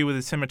an interview with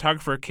his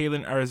cinematographer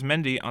Kaylin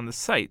Arizmendi on the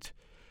site.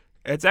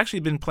 It's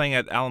actually been playing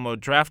at Alamo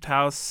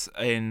Drafthouse,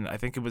 and I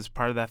think it was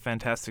part of that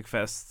Fantastic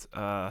Fest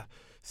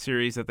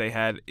series that they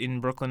had in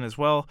Brooklyn as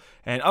well,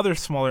 and other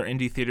smaller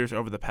indie theaters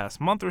over the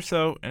past month or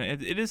so, and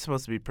it is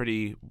supposed to be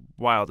pretty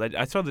wild.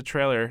 I saw the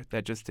trailer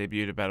that just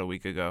debuted about a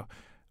week ago,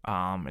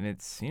 and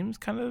it seems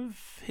kind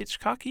of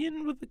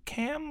Hitchcockian with the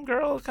cam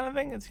girl kind of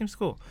thing. It seems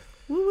cool.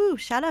 Woo-woo.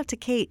 Shout out to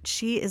Kate.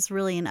 She is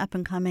really an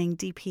up-and-coming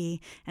DP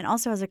and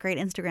also has a great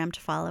Instagram to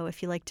follow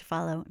if you like to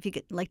follow. If you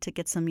like to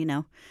get some,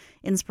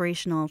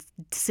 inspirational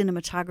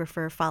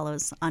cinematographer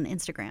follows on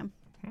Instagram.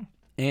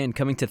 And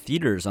coming to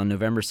theaters on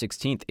November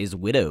 16th is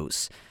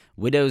Widows.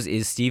 Widows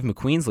is Steve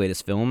McQueen's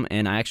latest film,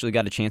 and I actually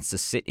got a chance to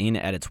sit in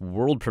at its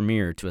world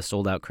premiere to a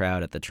sold-out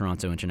crowd at the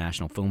Toronto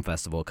International Film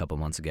Festival a couple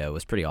months ago. It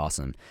was pretty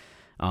awesome.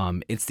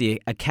 It's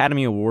the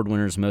Academy Award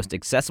winner's most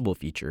accessible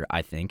feature,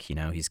 I think.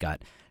 He's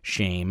got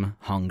Shame,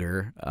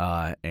 Hunger,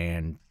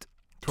 and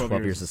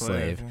 12 Years a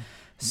Slave. Yeah.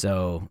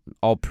 So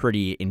all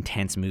pretty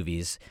intense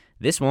movies.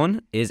 This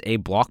one is a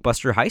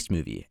blockbuster heist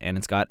movie, and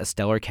it's got a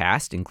stellar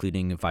cast,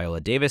 including Viola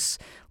Davis,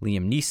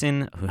 Liam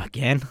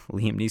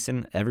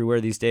Neeson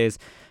everywhere these days,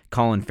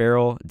 Colin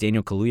Farrell,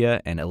 Daniel Kaluuya,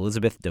 and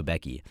Elizabeth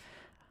Debicki.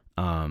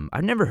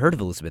 I've never heard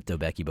of Elizabeth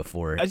Debicki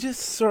before. I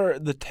just saw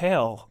The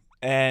Tale,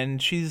 and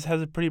she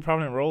has a pretty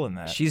prominent role in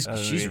that. She's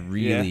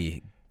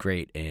really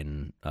great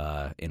in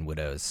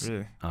Widows.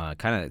 Really?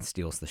 Kind of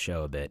steals the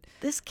show a bit.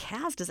 This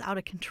cast is out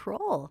of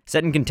control.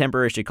 Set in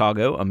contemporary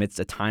Chicago, amidst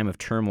a time of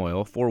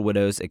turmoil, 4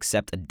 widows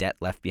accept a debt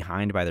left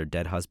behind by their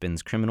dead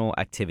husband's criminal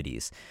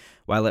activities.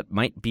 While it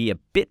might be a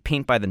bit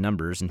paint by the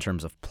numbers in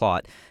terms of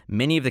plot,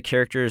 many of the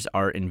characters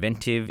are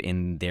inventive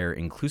in their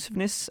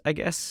inclusiveness, I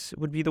guess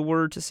would be the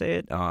word to say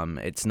it.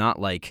 It's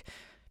not like,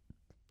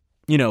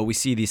 we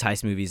see these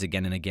heist movies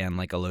again and again,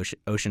 like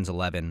Ocean's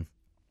 11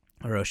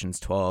 or Ocean's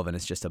 12, and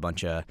it's just a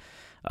bunch of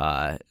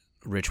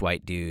rich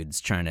white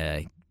dudes trying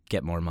to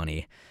get more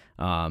money.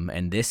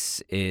 And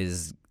this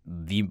is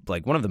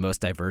one of the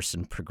most diverse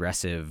and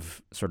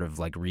progressive sort of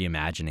like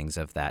reimaginings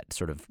of that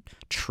sort of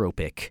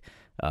tropic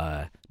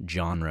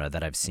genre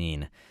that I've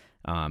seen.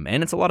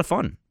 And it's a lot of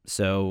fun.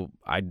 So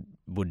I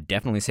would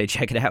definitely say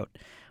check it out.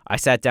 I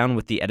sat down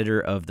with the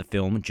editor of the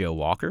film, Joe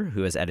Walker,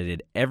 who has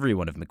edited every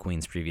one of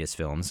McQueen's previous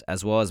films,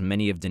 as well as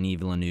many of Denis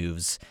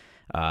Villeneuve's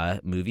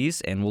movies,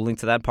 and we'll link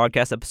to that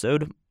podcast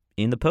episode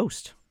in the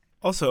post.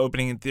 Also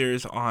opening in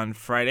theaters on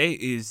Friday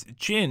is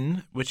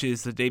Jin, which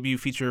is the debut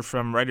feature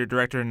from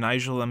writer-director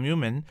Nigel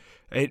Amuman.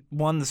 It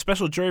won the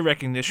special jury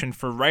recognition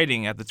for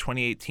writing at the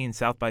 2018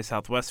 South by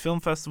Southwest Film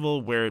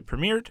Festival, where it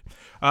premiered.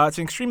 It's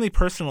an extremely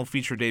personal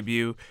feature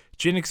debut.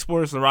 Jin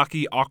explores the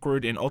rocky,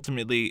 awkward, and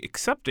ultimately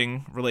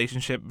accepting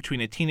relationship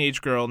between a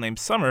teenage girl named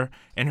Summer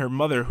and her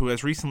mother, who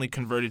has recently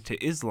converted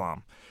to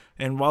Islam.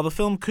 And while the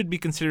film could be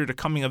considered a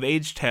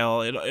coming-of-age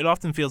tale, it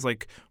often feels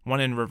like one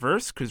in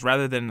reverse, because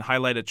rather than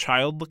highlight a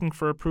child looking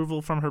for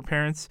approval from her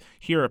parents,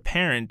 here a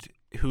parent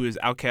who is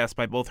outcast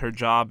by both her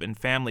job and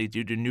family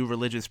due to new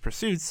religious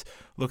pursuits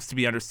looks to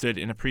be understood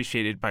and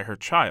appreciated by her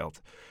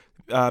child.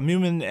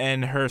 Muman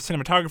and her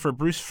cinematographer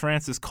Bruce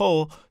Francis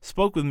Cole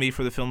spoke with me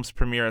for the film's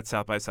premiere at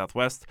South by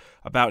Southwest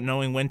about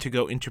knowing when to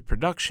go into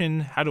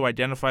production, how to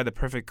identify the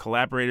perfect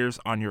collaborators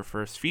on your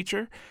first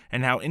feature,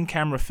 and how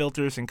in-camera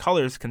filters and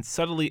colors can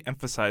subtly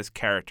emphasize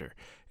character.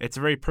 It's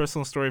a very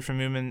personal story from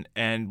Muman,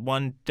 and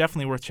one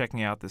definitely worth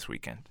checking out this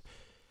weekend.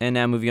 And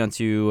now moving on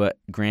to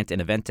grant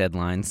and event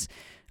deadlines.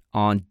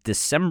 On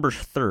December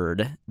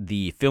 3rd,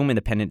 the Film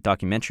Independent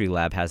Documentary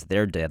Lab has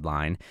their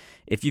deadline.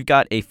 If you've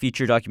got a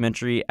feature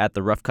documentary at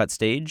the rough cut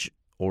stage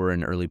or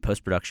an early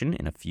post-production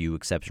in a few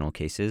exceptional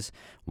cases,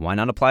 why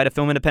not apply to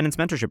Film Independent's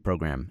mentorship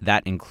program?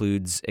 That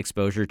includes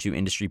exposure to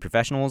industry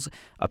professionals,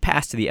 a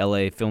pass to the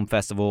LA Film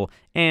Festival,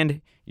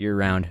 and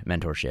year-round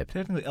mentorship.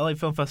 Technically, LA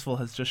Film Festival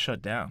has just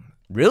shut down.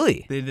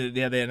 Really? They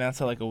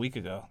announced it like a week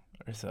ago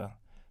or so.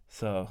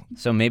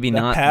 So maybe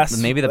not.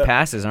 Maybe the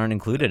passes aren't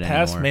included anymore.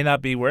 Pass may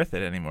not be worth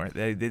it anymore.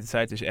 They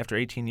decided to, after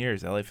 18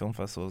 years, LA Film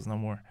Festival is no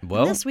more.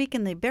 Well, this week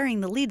in the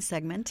Burying the Lead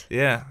segment.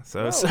 Yeah,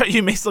 so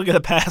you may still get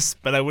a pass,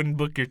 but I wouldn't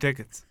book your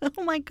tickets.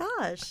 Oh my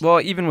gosh. Well,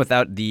 even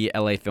without the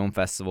LA Film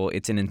Festival,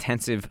 it's an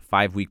intensive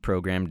 5-week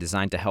program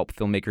designed to help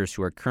filmmakers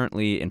who are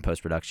currently in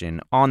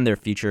post-production on their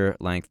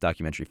feature-length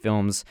documentary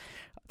films.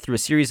 Through a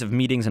series of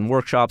meetings and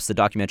workshops, the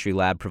Documentary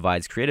Lab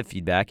provides creative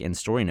feedback and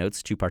story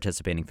notes to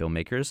participating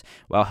filmmakers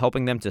while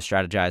helping them to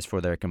strategize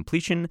for their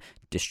completion,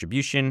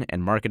 distribution,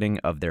 and marketing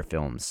of their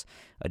films.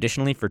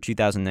 Additionally, for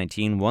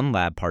 2019, one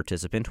lab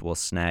participant will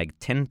snag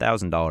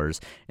 $10,000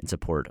 in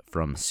support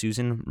from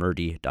Susan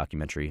Murdy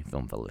Documentary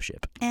Film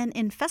Fellowship. And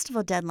in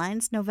festival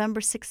deadlines,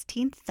 November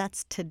 16th,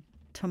 that's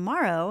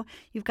tomorrow,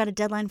 you've got a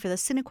deadline for the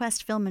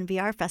CineQuest Film and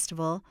VR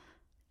Festival.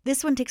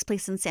 This one takes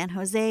place in San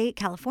Jose,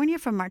 California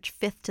from March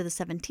 5th to the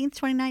 17th,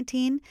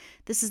 2019.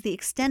 This is the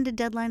extended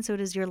deadline, so it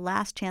is your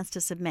last chance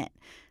to submit.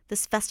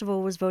 This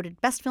festival was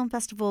voted Best Film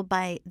Festival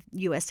by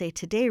USA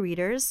Today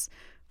readers,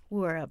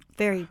 who are a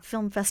very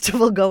film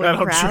festival-going I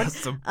don't crowd.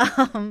 trust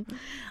them.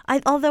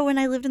 Although when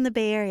I lived in the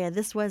Bay Area,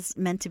 this was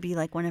meant to be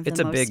like one of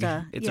the most...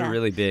 It's a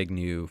really big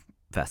new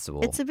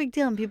festival. It's a big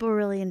deal, and people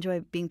really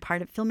enjoy being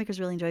part of. Filmmakers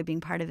really enjoy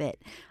being part of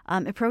it.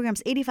 It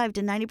programs 85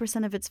 to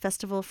 90% of its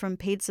festival from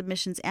paid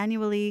submissions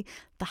annually,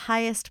 the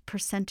highest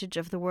percentage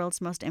of the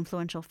world's most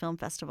influential film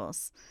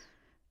festivals.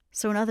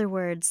 So, in other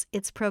words,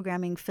 it's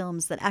programming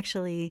films that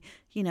actually,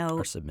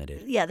 are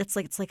submitted. Yeah,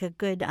 it's like a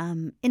good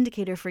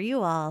indicator for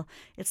you all.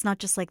 It's not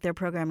just like they're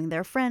programming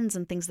their friends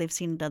and things they've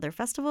seen at other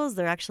festivals.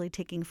 They're actually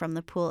taking from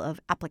the pool of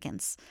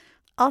applicants.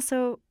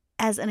 Also,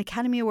 as an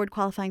Academy Award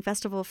qualifying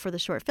festival for the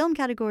short film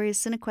categories,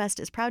 CineQuest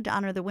is proud to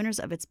honor the winners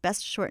of its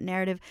Best Short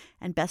Narrative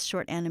and Best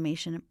Short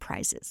Animation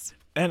prizes.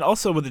 And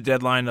also with the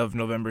deadline of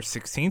November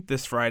 16th,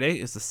 this Friday,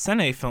 is the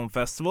Sene Film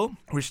Festival,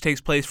 which takes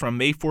place from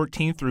May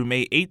 14th through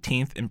May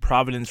 18th in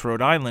Providence,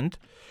 Rhode Island.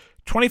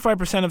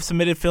 25% of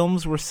submitted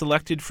films were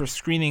selected for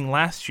screening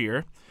last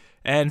year,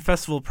 and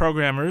festival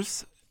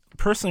programmers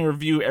personally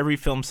review every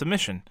film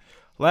submission.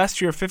 Last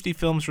year, 50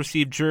 films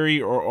received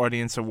jury or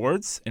audience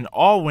awards, and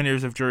all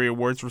winners of jury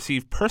awards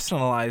received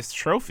personalized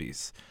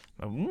trophies.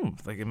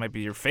 Like it might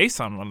be your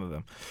face on one of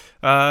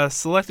them.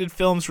 Selected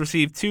films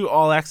received 2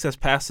 all-access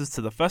passes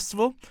to the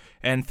festival,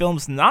 and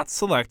films not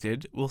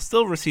selected will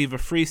still receive a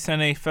free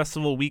Sene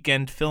Festival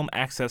Weekend Film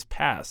Access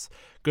Pass,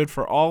 good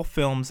for all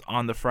films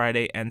on the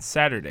Friday and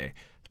Saturday,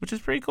 which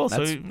is pretty cool.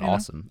 That's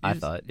awesome, I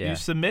thought, yeah. You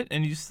submit,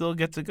 and you still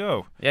get to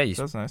go. Yeah,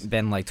 That's nice.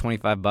 spend like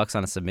 $25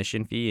 on a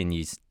submission fee, and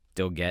you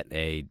still get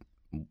a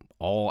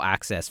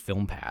all-access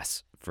film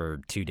pass for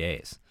 2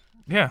 days.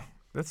 Yeah,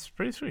 that's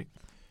pretty sweet.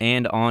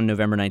 And on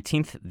November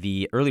 19th,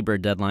 the early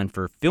bird deadline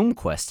for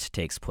FilmQuest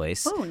takes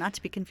place. Oh, not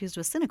to be confused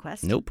with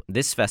CineQuest. Nope.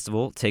 This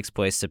festival takes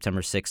place September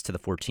 6th to the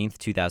 14th,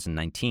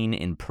 2019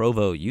 in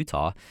Provo,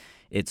 Utah.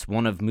 It's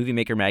one of Movie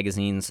Maker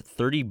Magazine's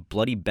 30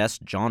 bloody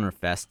best genre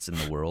fests in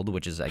the world,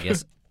 which is, I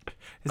guess,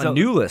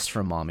 new list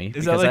from Mommy,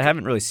 because I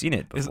haven't really seen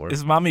it before.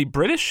 Is Mommy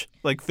British?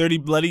 Like 30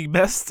 bloody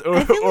best? Or,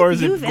 I feel or like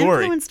is you've it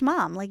gory? influenced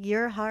Mom. Like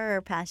your horror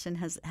passion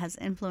has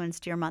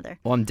influenced your mother.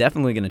 Well, I'm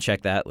definitely going to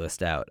check that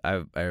list out.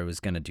 I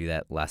was going to do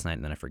that last night,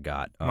 and then I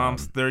forgot.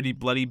 Mom's 30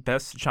 bloody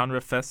best genre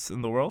fests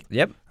in the world?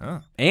 Yep. Oh.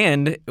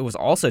 And it was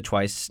also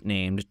twice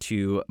named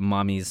to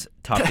Mommy's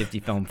Top 50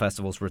 Film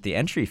Festivals worth the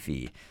entry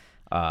fee.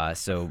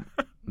 So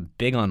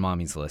big on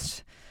Mommy's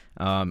list.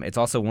 It's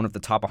also one of the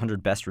top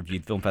 100 best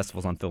reviewed film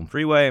festivals on Film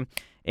Freeway,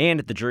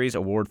 and the juries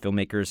award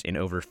filmmakers in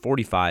over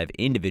 45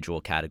 individual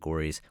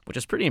categories, which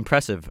is pretty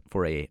impressive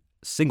for a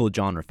single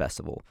genre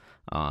festival.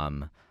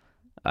 Like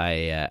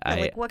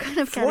what kind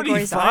of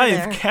categories are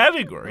there? 45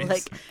 categories?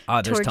 Like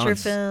there's torture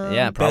tons. film,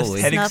 Yeah, probably.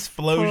 Best head snuff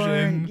explosion.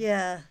 porn,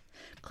 yeah,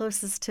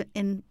 closest to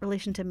in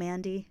relation to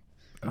Mandy.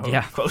 Oh,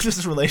 Yeah.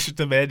 Closest relation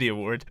to Mandy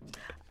Award.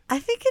 I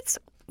think it's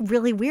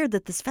really weird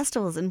that this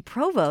festival is in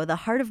Provo, the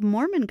heart of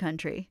Mormon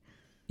country.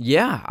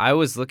 Yeah, I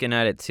was looking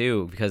at it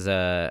too because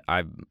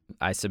I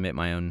submit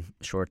my own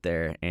short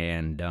there,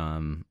 and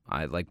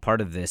I like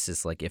part of this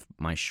is like if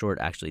my short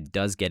actually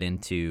does get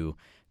into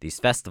these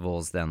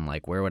festivals, then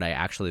like where would I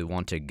actually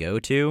want to go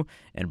to?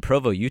 And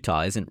Provo,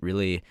 Utah isn't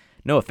really,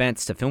 no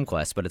offense to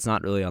FilmQuest, but it's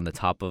not really on the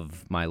top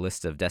of my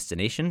list of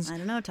destinations. I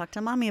don't know. Talk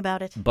to Mommy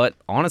about it. But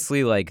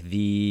honestly, like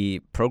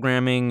the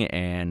programming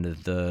and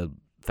the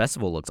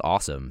festival looks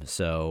awesome,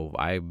 so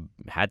I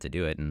had to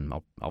do it, and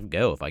I'll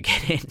go if I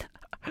get in.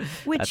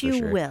 Which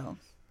you will.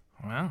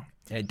 Wow.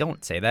 Hey,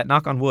 don't say that.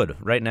 Knock on wood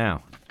right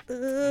now.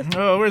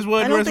 Oh, where's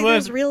wood? I don't Where's think wood?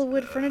 there's real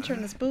wood furniture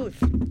in this booth.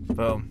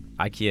 Boom.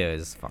 IKEA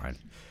is fine.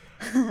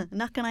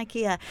 Knock on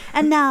IKEA.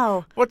 And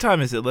now What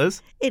time is it,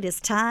 Liz? it is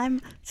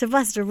time to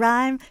bust a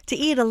rhyme, to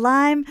eat a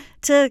lime,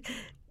 to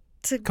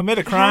Commit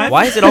a crime?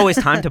 Why is it always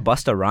time to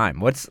bust a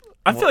rhyme?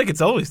 I feel like it's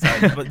always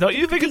time, but don't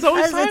you think it's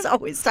always because time? it's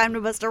always time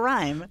to bust a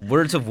rhyme.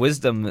 Words of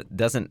wisdom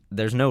doesn't.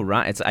 There's no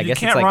rhyme. It's. I You guess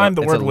can't it's like rhyme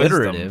the it's word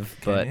alliterative, wisdom,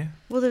 but can you?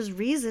 Well, there's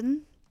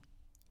reason.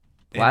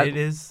 And it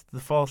is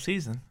the fall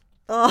season.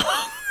 Oh,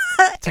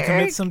 To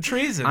commit some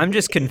treason. I'm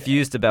just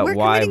confused about We're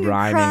why committing a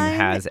rhyming crime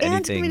has and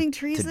anything committing to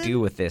treason? do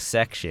with this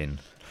section.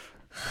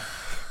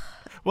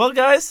 Well,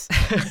 guys,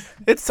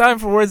 it's time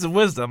for Words of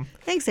Wisdom.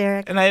 Thanks,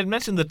 Eric. And I had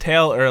mentioned The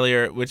Tale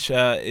earlier, which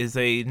is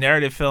a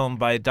narrative film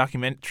by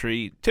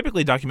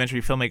typically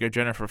documentary filmmaker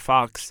Jennifer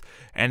Fox,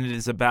 and it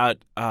is about,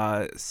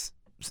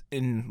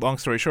 in long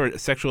story short,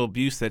 sexual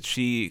abuse that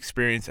she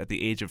experienced at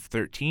the age of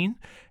 13.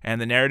 And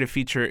the narrative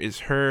feature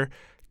is her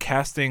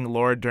casting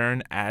Laura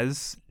Dern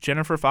as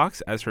Jennifer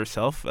Fox, as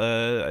herself,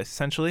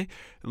 essentially,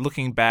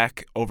 looking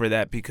back over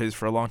that because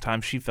for a long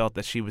time she felt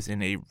that she was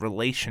in a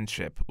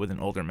relationship with an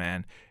older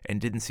man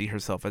and didn't see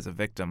herself as a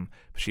victim.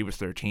 She was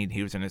 13,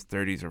 he was in his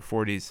 30s or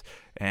 40s,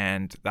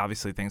 and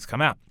obviously things come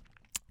out.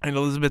 And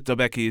Elizabeth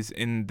Debicki is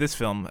in this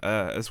film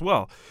as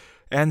well.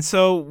 And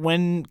so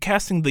when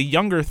casting the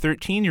younger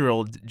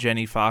 13-year-old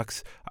Jenny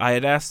Fox, I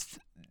had asked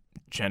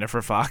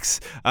Jennifer Fox,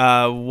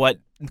 what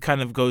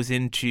kind of goes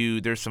into,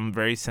 there's some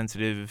very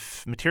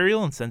sensitive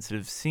material and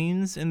sensitive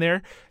scenes in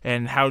there,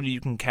 and how you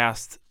can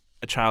cast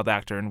a child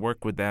actor and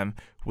work with them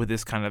with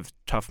this kind of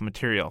tough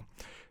material.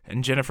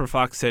 And Jennifer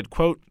Fox said,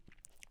 quote,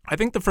 "I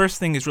think the first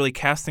thing is really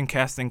casting,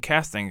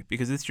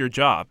 because it's your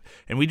job.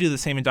 And we do the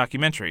same in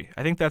documentary.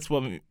 I think that's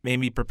what made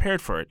me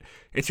prepared for it.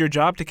 It's your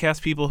job to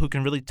cast people who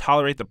can really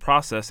tolerate the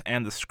process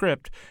and the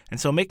script. And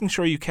so making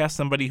sure you cast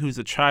somebody who's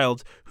a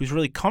child who's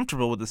really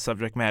comfortable with the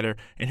subject matter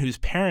and whose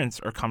parents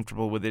are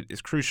comfortable with it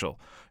is crucial.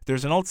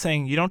 There's an old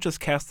saying, you don't just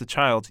cast the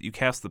child, you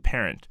cast the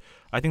parent.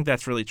 I think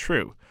that's really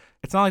true.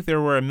 It's not like there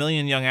were a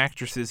million young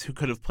actresses who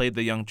could have played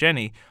the young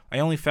Jenny. I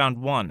only found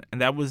one, and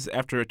that was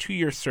after a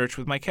 2-year search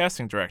with my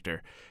casting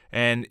director.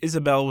 And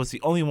Isabel was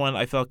the only one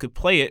I felt could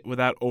play it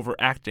without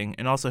overacting,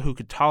 and also who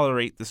could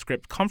tolerate the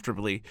script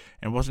comfortably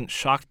and wasn't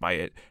shocked by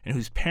it, and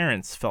whose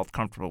parents felt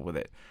comfortable with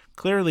it.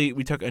 Clearly,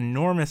 we took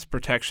enormous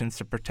protections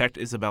to protect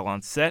Isabel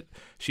on set.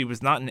 She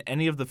was not in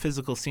any of the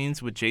physical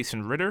scenes with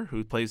Jason Ritter,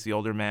 who plays the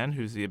older man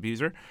who's the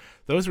abuser.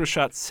 Those were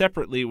shot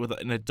separately with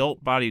an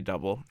adult body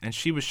double, and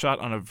she was shot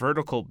on a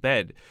vertical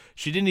bed.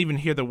 She didn't even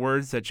hear the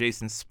words that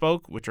Jason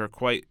spoke, which are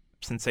quite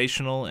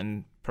sensational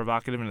and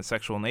provocative in a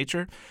sexual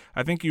nature.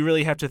 I think you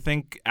really have to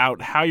think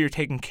out how you're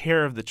taking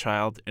care of the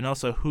child and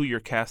also who you're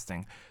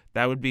casting.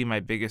 That would be my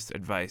biggest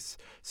advice.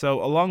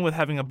 So along with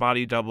having a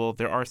body double,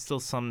 there are still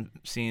some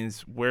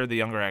scenes where the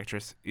younger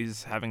actress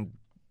is having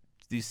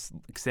these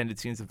extended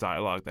scenes of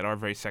dialogue that are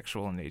very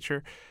sexual in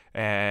nature.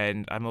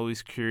 And I'm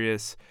always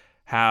curious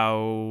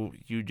how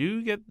you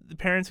do get the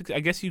parents. I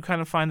guess you kind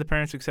of find the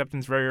parents'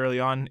 acceptance very early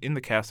on in the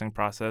casting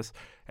process,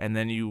 and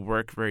then you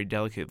work very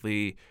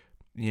delicately,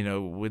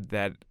 with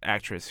that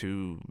actress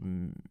who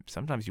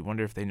sometimes you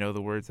wonder if they know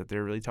the words that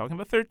they're really talking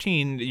about.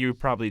 13, you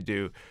probably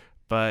do.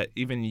 But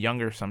even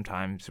younger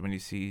sometimes, when you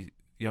see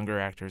younger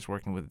actors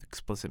working with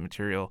explicit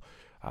material,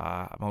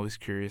 I'm always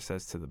curious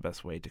as to the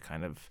best way to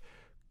kind of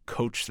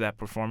coach that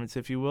performance,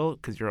 if you will,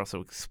 because you're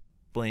also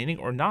explaining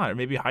or not, or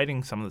maybe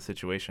hiding some of the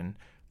situation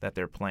that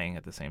they're playing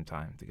at the same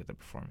time to get the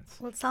performance.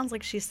 Well, it sounds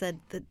like she said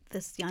that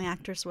this young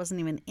actress wasn't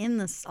even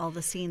in all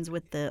the scenes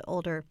with the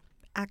older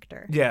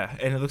actor. Yeah,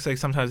 and it looks like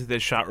sometimes they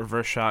shot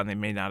reverse shot and they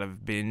may not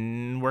have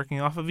been working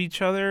off of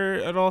each other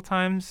at all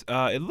times.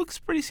 It looks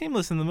pretty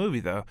seamless in the movie,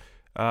 though.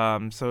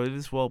 So it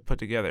is well put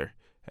tougher.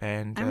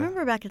 And I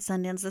remember back at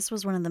Sundance, this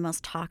was one of the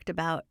most talked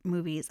about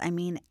movies. I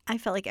mean, I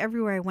felt like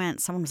everywhere I went,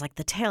 someone was like,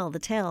 the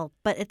tail.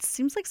 But it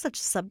seems like such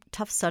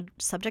tough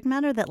subject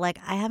matter that, like,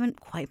 I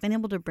haven't quite been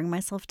able to bring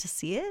myself to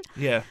see it.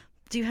 Yeah.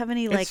 Do you have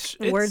any,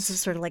 words of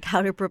sort of, like,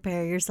 how to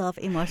prepare yourself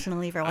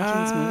emotionally for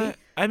watching this movie?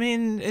 I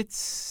mean,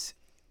 it's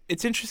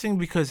interesting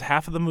because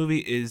half of the movie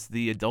is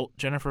the adult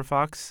Jennifer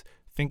Fox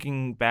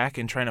thinking back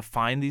and trying to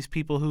find these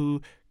people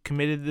who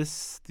committed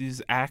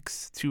these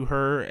acts to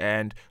her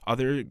and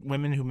other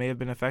women who may have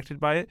been affected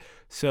by it.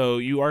 So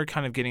you are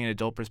kind of getting an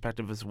adult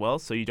perspective as well.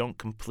 So you're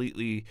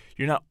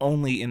not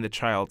only in the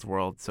child's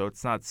world. So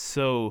it's not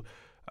so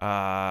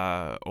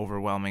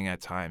overwhelming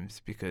at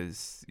times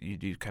because you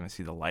do kind of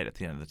see the light at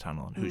the end of the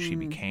tunnel and who she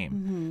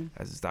became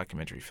as a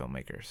documentary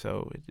filmmaker.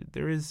 So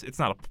it's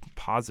not a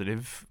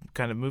positive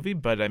kind of movie,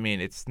 but I mean,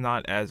 it's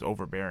not as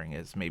overbearing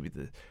as maybe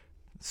the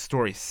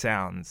story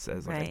sounds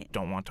as like, I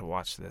don't want to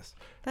watch this.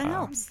 That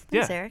helps.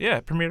 Thanks, Eric. Yeah,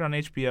 it premiered on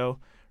HBO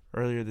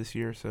earlier this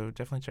year, so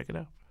definitely check it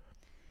out.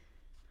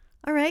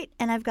 All right,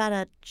 and I've got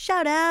a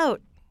shout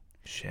out.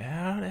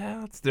 Shout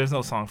outs? There's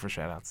no song for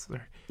shout outs.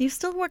 You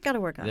still got to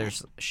work on it.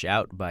 There's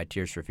Shout by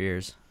Tears for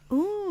Fears.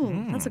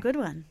 Ooh, that's a good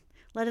one.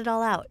 Let it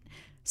all out.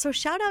 So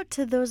shout out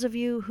to those of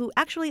you who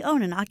actually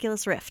own an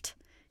Oculus Rift.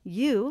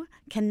 You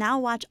can now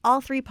watch all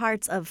 3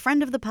 parts of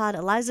friend of the pod,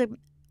 Eliza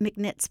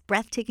McNitt's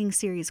breathtaking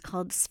series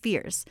called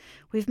Spheres.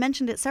 We've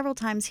mentioned it several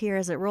times here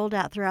as it rolled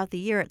out throughout the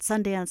year at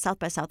Sundance, South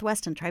by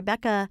Southwest, and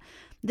Tribeca.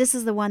 This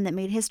is the one that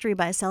made history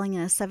by selling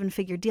in a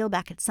 7-figure deal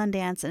back at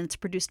Sundance, and it's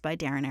produced by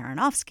Darren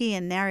Aronofsky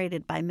and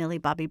narrated by Millie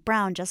Bobby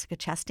Brown, Jessica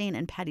Chastain,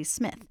 and Patti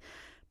Smith.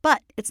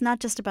 But it's not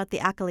just about the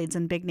accolades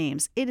and big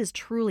names. It is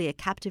truly a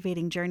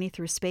captivating journey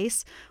through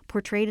space,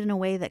 portrayed in a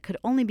way that could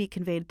only be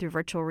conveyed through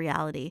virtual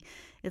reality.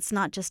 It's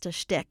not just a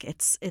shtick.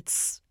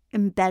 It's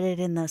embedded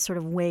in the sort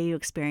of way you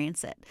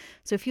experience it.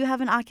 So if you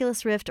have an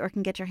Oculus Rift or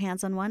can get your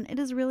hands on one, it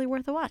is really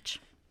worth a watch.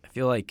 I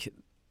feel like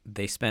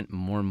they spent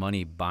more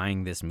money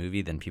buying this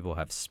movie than people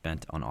have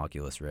spent on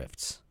Oculus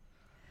Rifts.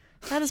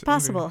 That is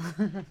possible.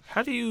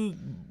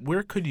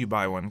 Where could you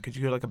buy one? Could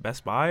you go to like a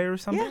Best Buy or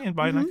something and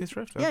buy an Oculus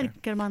Rift? Okay. Yeah, you can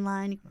get them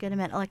online. You can get them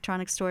at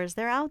electronic stores.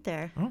 They're out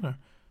there. Okay.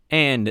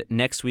 And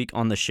next week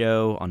on the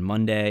show, on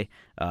Monday,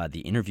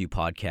 the interview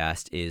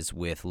podcast is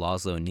with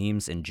Laszlo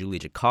Nemes and Julie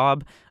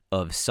Jacob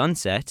of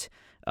Sunset.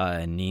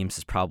 Nemes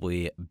is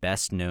probably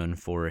best known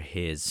for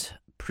his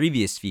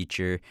previous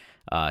feature,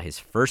 his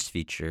first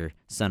feature,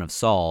 Son of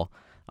Saul.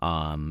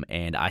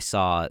 And I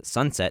saw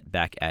Sunset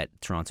back at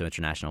Toronto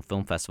International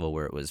Film Festival,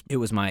 where it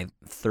was my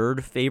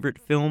 3rd favorite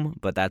film,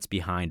 but that's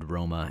behind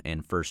Roma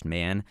and First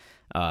Man.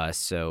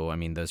 So I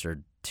mean, those are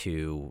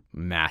 2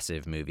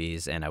 massive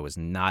movies, and I was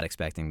not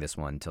expecting this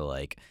one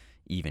to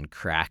even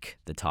crack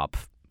the top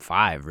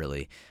 5,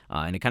 really.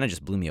 And it kind of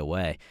just blew me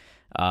away.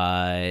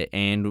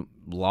 And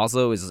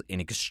Laszlo is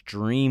an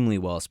extremely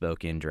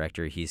well-spoken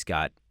director. He's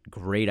got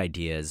great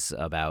ideas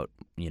about,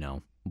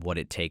 what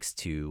it takes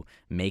to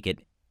make it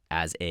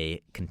as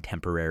a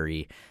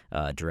contemporary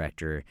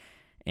director.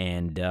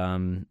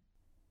 And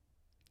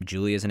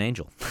Julie is an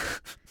angel.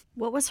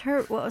 What was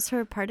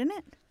her part in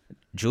it?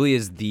 Julie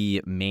is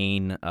the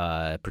main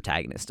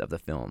protagonist of the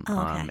film. Oh,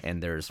 okay.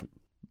 And there's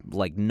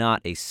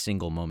not a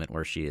single moment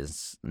where she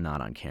is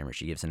not on camera.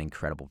 She gives an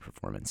incredible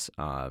performance.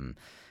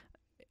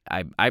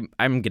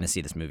 I'm gonna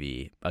see this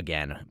movie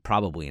again,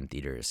 probably in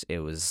theaters. It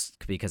was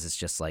because it's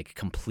just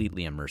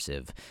completely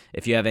immersive.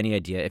 If you have any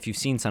idea, if you've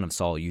seen Son of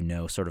Saul,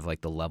 sort of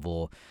the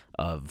level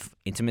of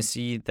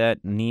intimacy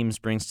that Neems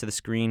brings to the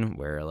screen,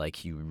 where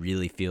you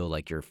really feel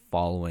like you're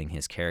following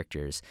his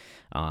characters,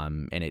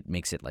 and it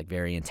makes it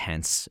very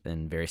intense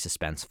and very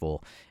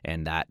suspenseful,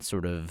 and that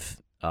sort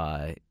of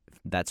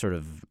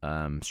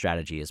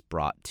strategy is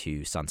brought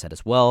to Sunset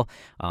as well.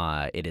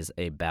 It is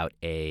about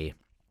a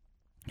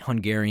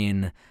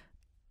Hungarian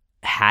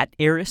hat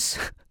heiress,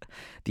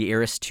 the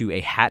heiress to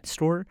a hat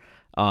store,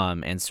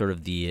 and sort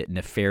of the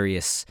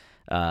nefarious,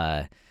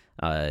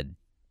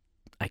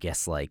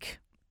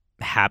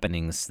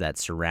 happenings that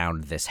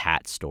surround this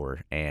hat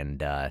store and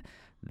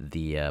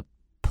the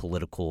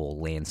political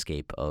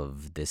landscape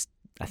of this.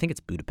 I think it's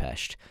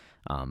Budapest.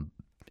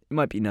 It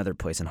might be another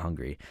place in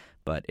Hungary,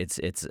 but it's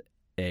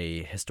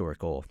a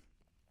historical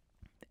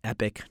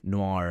epic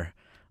noir.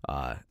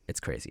 It's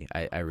crazy.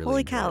 I really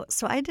Holy enjoy cow. it.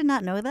 So I did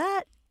not know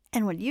that.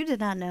 And what you did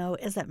not know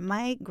is that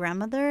my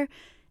grandmother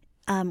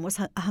was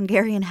a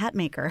Hungarian hat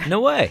maker.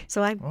 No way.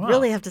 So I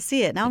really have to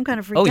see it. Now I'm kind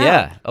of freaked Oh out.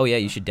 yeah. Oh yeah.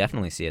 You should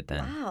definitely see it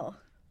then. Wow.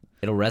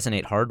 It'll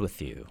resonate hard with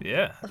you.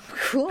 Yeah.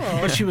 Cool.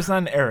 But she was not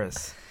an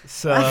heiress.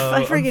 So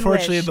I friggin'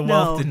 unfortunately, wish. the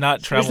wealth No. did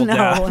not travel No.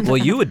 down. Well,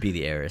 you would be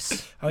the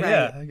heiress. Oh, Right.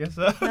 yeah, I guess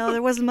so. No,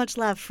 there wasn't much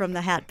left from the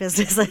hat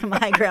business that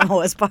my grandma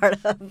was part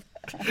of.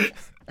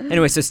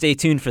 Anyway, so stay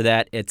tuned for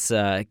that. It's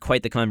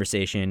quite the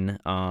conversation.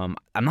 I'm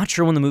not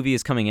sure when the movie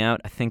is coming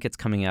out. I think it's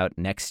coming out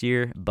next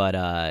year, but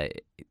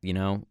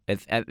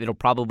it'll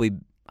probably.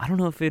 I don't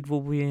know if it will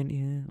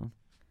be.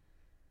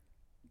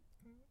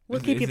 We'll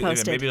keep you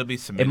posted. Maybe it'll be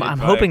submitted. I'm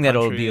by hoping that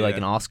it'll country, be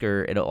an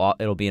Oscar.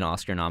 It'll be an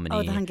Oscar nominee.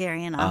 Oh, the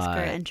Hungarian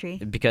Oscar entry.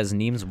 Because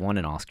Neems won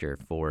an Oscar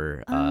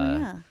for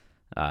Son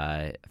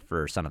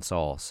of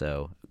Saul.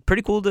 So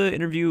pretty cool to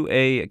interview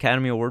a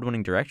Academy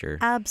Award-winning director.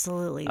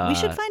 Absolutely. We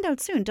should find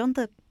out soon. Don't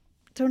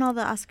all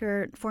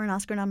the foreign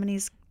Oscar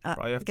nominees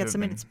get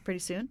submitted pretty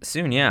soon?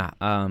 Soon, yeah.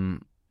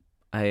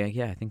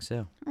 I think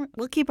so.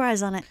 We'll keep our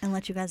eyes on it and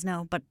let you guys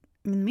know. But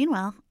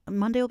meanwhile,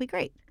 Monday will be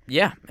great.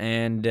 Yeah,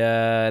 and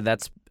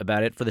that's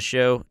about it for the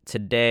show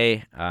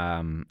today.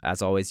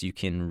 As always, you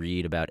can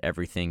read about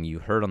everything you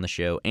heard on the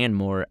show and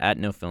more at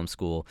No Film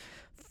School.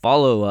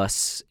 Follow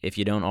us if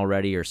you don't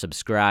already, or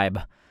subscribe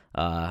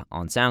on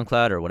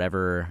SoundCloud or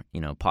whatever,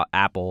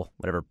 Apple,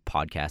 whatever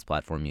podcast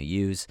platform you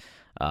use.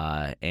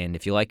 And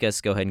if you like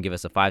us, go ahead and give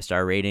us a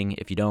 5-star rating.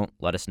 If you don't,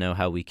 let us know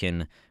how we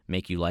can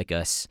make you like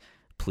us,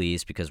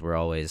 please, because we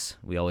always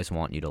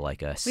want you to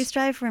like us. We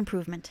strive for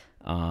improvement.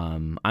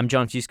 I'm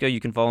John Fusco.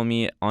 You can follow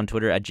me on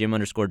Twitter at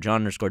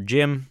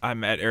Jim_John_Jim.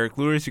 I'm at Eric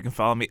Lures. You can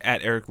follow me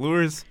at Eric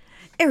Lures.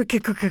 Eric,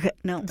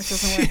 no, it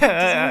doesn't work. It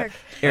doesn't work.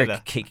 Eric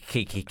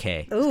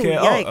KKK. Ooh, Okay,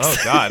 yikes. oh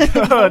God!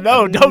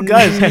 No, don't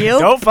guys, Nope.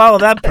 don't follow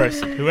that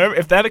person.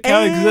 If that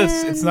account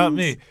exists, it's not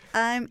me.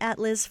 I'm at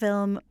Liz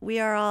Film. We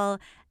are all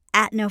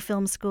at No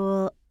Film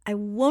School. I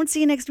won't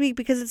see you next week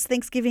because it's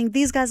Thanksgiving.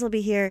 These guys will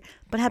be here,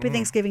 but happy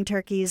Thanksgiving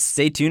turkeys.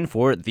 Stay tuned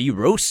for the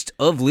Roast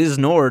of Liz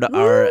Nord,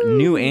 our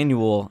new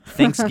annual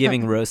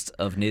Thanksgiving roast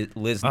of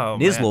Liz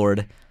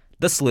Lord,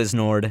 the Sliz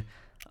Nord.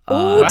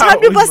 Ooh,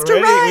 time to bust a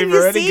rhyme. We've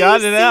already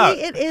got it out.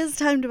 It is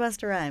time to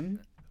bust a rhyme.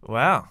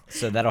 Wow.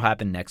 So that'll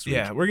happen next week.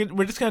 Yeah,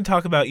 we're just gonna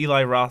talk about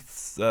Eli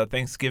Roth's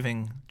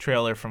Thanksgiving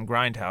trailer from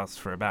Grindhouse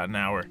for about an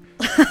hour.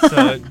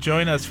 So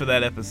join us for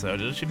that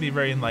episode. It should be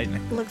very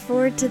enlightening. Look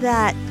forward to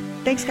that.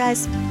 Thanks,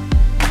 guys.